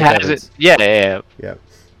return Fournette of Mike hasn't. Evans, Yeah. yeah.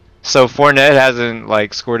 So Fournette hasn't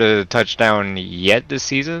like scored a touchdown yet this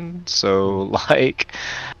season. So like,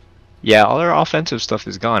 yeah, all our offensive stuff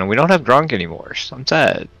is gone, and we don't have Gronk anymore. So I'm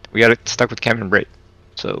sad. We got stuck with Cameron Brate.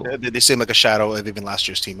 So They seem like a shadow of even last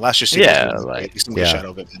year's team. Last year's team, Yeah, was like- they seem like Yeah. a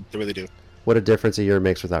shadow of it, man. They really do. What a difference a year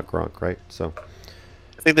makes without Gronk, right? So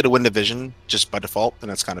I think they'd win division just by default, and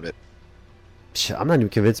that's kind of it. I'm not even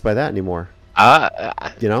convinced by that anymore.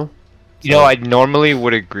 You know? you know, I normally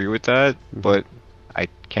would agree with that, but I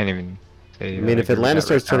can't even say. I mean, if Atlanta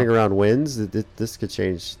starts turning around wins, this could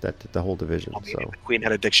change the whole division. I mean, So if the Queen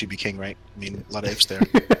had a dick, she'd be king, right? I mean, a lot of ifs there.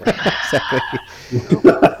 exactly.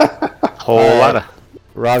 whole All lot right. of.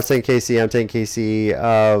 Rob's saying KC. I'm taking KC.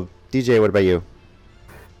 DJ, what about you?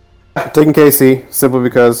 Taking KC simply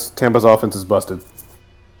because Tampa's offense is busted.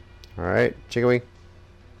 All right, Chicken Wing.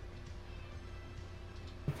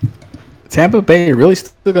 Tampa Bay really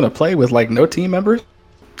still gonna play with like no team members?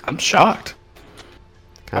 I'm shocked.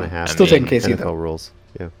 Kind of has Still mean, taking KC NFL though. rules.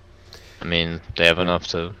 Yeah. I mean, they have enough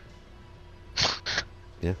to.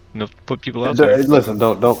 Yeah. Enough to put people out there. Listen,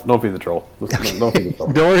 don't be the troll. Listen, don't be the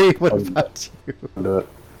troll. Dory, what about you? Don't do it.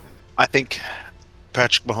 I think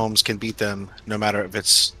Patrick Mahomes can beat them no matter if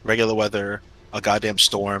it's regular weather, a goddamn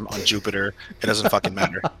storm on Jupiter. It doesn't fucking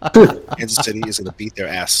matter. Kansas City is going to beat their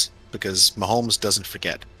ass because Mahomes doesn't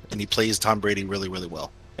forget, and he plays Tom Brady really, really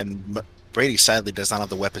well. And Brady sadly does not have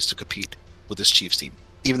the weapons to compete with this Chiefs team.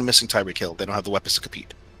 Even missing Tyreek Hill, they don't have the weapons to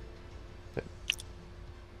compete.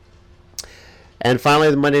 And finally,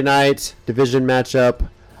 the Monday night division matchup.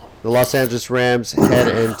 The Los Angeles Rams head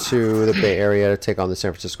into the Bay Area to take on the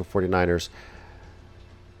San Francisco 49ers.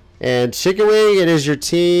 And Chicken Wing, it is your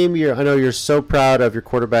team. I know you're so proud of your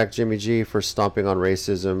quarterback, Jimmy G, for stomping on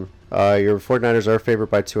racism. Your 49ers are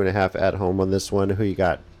favored by 2.5 at home on this one. Who you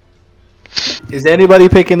got? Is anybody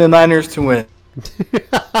picking the Niners to win?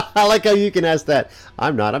 I like how you can ask that.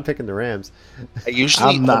 I'm not. I'm picking the Rams.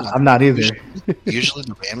 Usually, I'm not either. Usually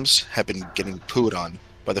the Rams have been getting pooed on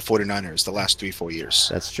by the 49ers the last 3-4 years.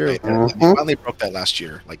 That's true. Right? And they finally broke that last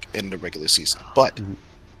year, like in the regular season. But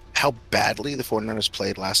how badly the 49ers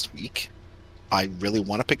played last week, I really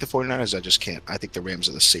want to pick the 49ers. I just can't. I think the Rams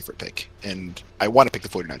are the safer pick. And I want to pick the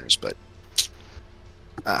 49ers, but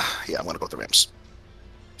yeah, I want to go with the Rams.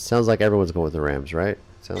 Sounds like everyone's going with the Rams, right?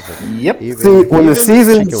 Sounds like Yep. See, when the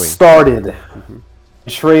season Chicken wing. started,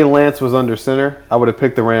 Trey Lance was under center, I would have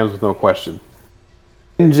picked the Rams with no question.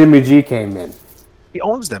 And Jimmy G came in. He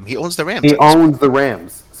owns them. He owns the Rams. He owns the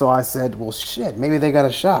Rams. So I said, well, shit, maybe they got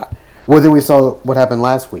a shot. Well, then we saw what happened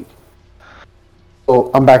last week.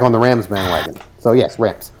 So I'm back on the Rams bandwagon. So, yes,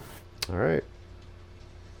 Rams. All right.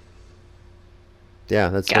 Yeah,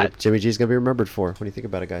 that's Got what Jimmy G's going to be remembered for. What do you think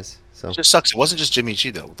about it, guys? So It just sucks. It wasn't just Jimmy G,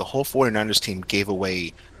 though. The whole 49ers team gave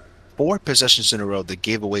away 4 possessions in a row that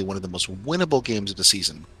gave away one of the most winnable games of the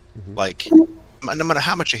season. Like, no matter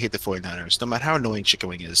how much I hate the 49ers, no matter how annoying Chicken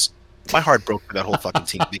Wing is, my heart broke for that whole fucking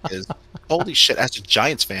team because, holy shit, as a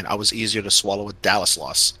Giants fan, I was easier to swallow a Dallas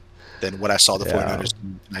loss than what I saw the 49ers do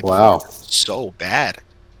the night Wow. before. So bad.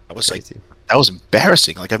 I was like, crazy. that was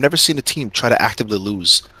embarrassing. Like, I've never seen a team try to actively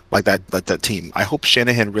lose like that team. I hope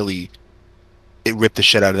Shanahan really ripped the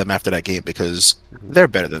shit out of them after that game because they're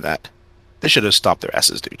better than that. They should have stopped their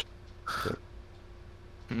asses, dude.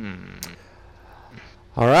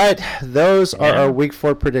 All right, those are our Week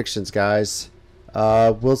 4 predictions, guys.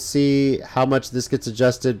 We'll see how much this gets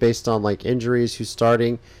adjusted based on like injuries, who's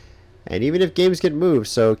starting, and even if games get moved.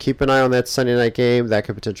 So keep an eye on that Sunday night game. That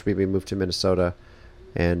could potentially be moved to Minnesota,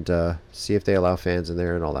 and see if they allow fans in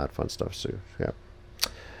there and all that fun stuff too. Yeah.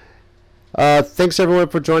 Thanks everyone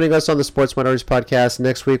for joining us on the Sports Minorities Podcast.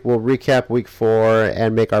 Next week we'll recap Week 4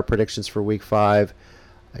 and make our predictions for Week 5.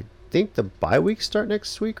 I think the bye weeks start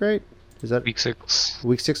next week, right? Is that Week 6.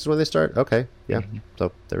 Week 6 is when they start? Okay, yeah.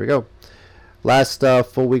 So there we go. Last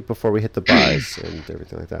full week before we hit the buys and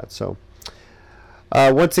everything like that. So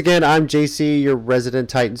once again, I'm JC, your resident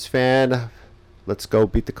Titans fan. Let's go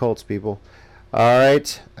beat the Colts, people. All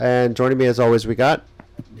right, and joining me as always, we got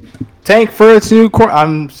Tank for its new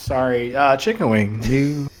I'm sorry, Chicken Wing,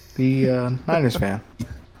 the Niners fan.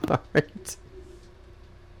 all right.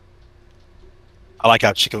 I like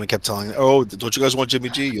how Chicken Wing kept telling, "Oh, don't you guys want Jimmy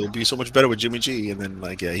G? You'll be so much better with Jimmy G." And then,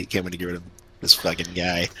 like, yeah, he came in to get rid of this fucking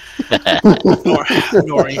guy.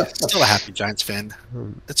 Nori, still a happy Giants fan.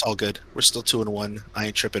 It's all good. We're still 2-1. I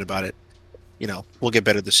ain't tripping about it. You know, we'll get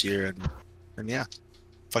better this year, and yeah,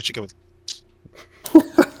 fuck Chicken Wing.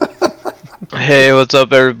 Hey, what's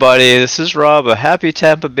up, everybody? This is Rob, a happy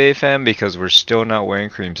Tampa Bay fan because we're still not wearing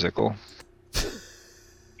creamsicle.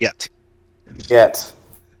 Yet. Yet.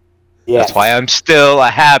 That's why I'm still a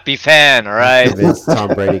happy fan, alright? Convinced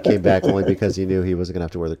Tom Brady came back only because he knew he wasn't gonna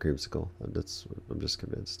have to wear the creamsicle. I'm just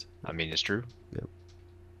convinced. I mean, it's true.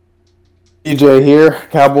 DJ here,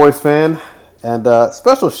 Cowboys fan. And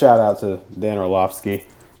special shout out to Dan Orlovsky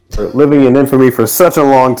for living in infamy for such a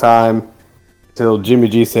long time till Jimmy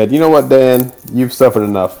G said, you know what, Dan, you've suffered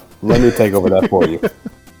enough. Let me take over that for you.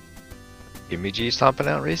 Jimmy G's stomping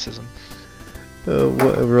out racism.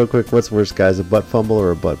 Real quick, what's worse, guys, a butt fumble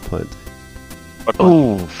or a butt punt?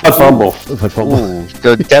 Ooh, A fumble. Butt fumble.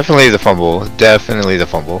 definitely the fumble. Definitely the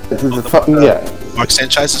fumble. This is yeah. Mark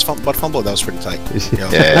Sanchez's butt fumble, that was pretty tight. You know?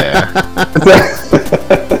 Yeah.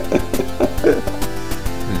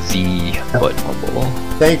 The butt fumble.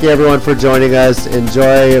 Thank you, everyone, for joining us.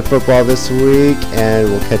 Enjoy football this week, and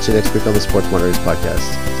we'll catch you next week on the Sports Minorities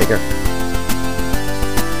Podcast. Take care.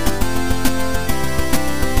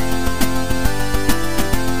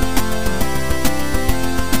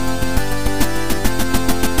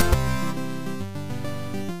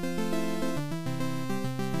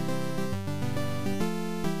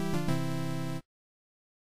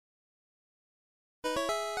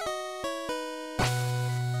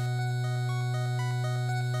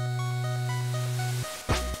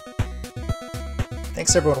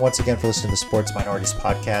 Thanks everyone once again for listening to the Sports Minorities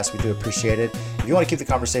Podcast. We do appreciate it. If you want to keep the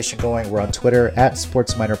conversation going, we're on Twitter at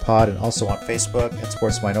Sports Minor Pod and also on Facebook at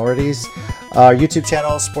Sports Minorities. Our YouTube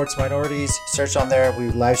channel, Sports Minorities. Search on there. We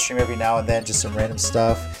live stream every now and then, just some random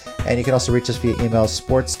stuff. And you can also reach us via email,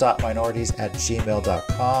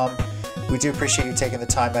 sports.minorities@gmail.com. We do appreciate you taking the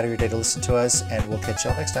time out of your day to listen to us, and we'll catch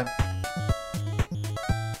y'all next time.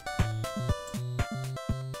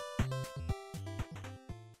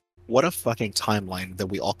 What a fucking timeline that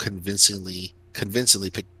we all convincingly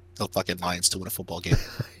picked the fucking Lions to win a football game.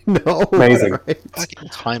 No, Amazing. right? Fucking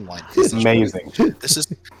timeline. This is Amazing. This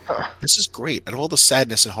is great. And all the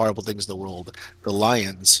sadness and horrible things in the world, the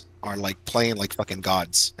Lions are like playing like fucking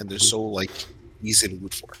gods, and they're so like easy to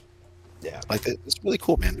root for. Yeah, like it's really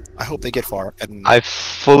cool, man. I hope they get far. And I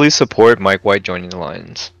fully support Mike White joining the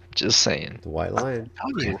Lions. Just saying. The White Lion.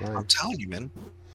 I'm telling you, White Lion. I'm telling you, man.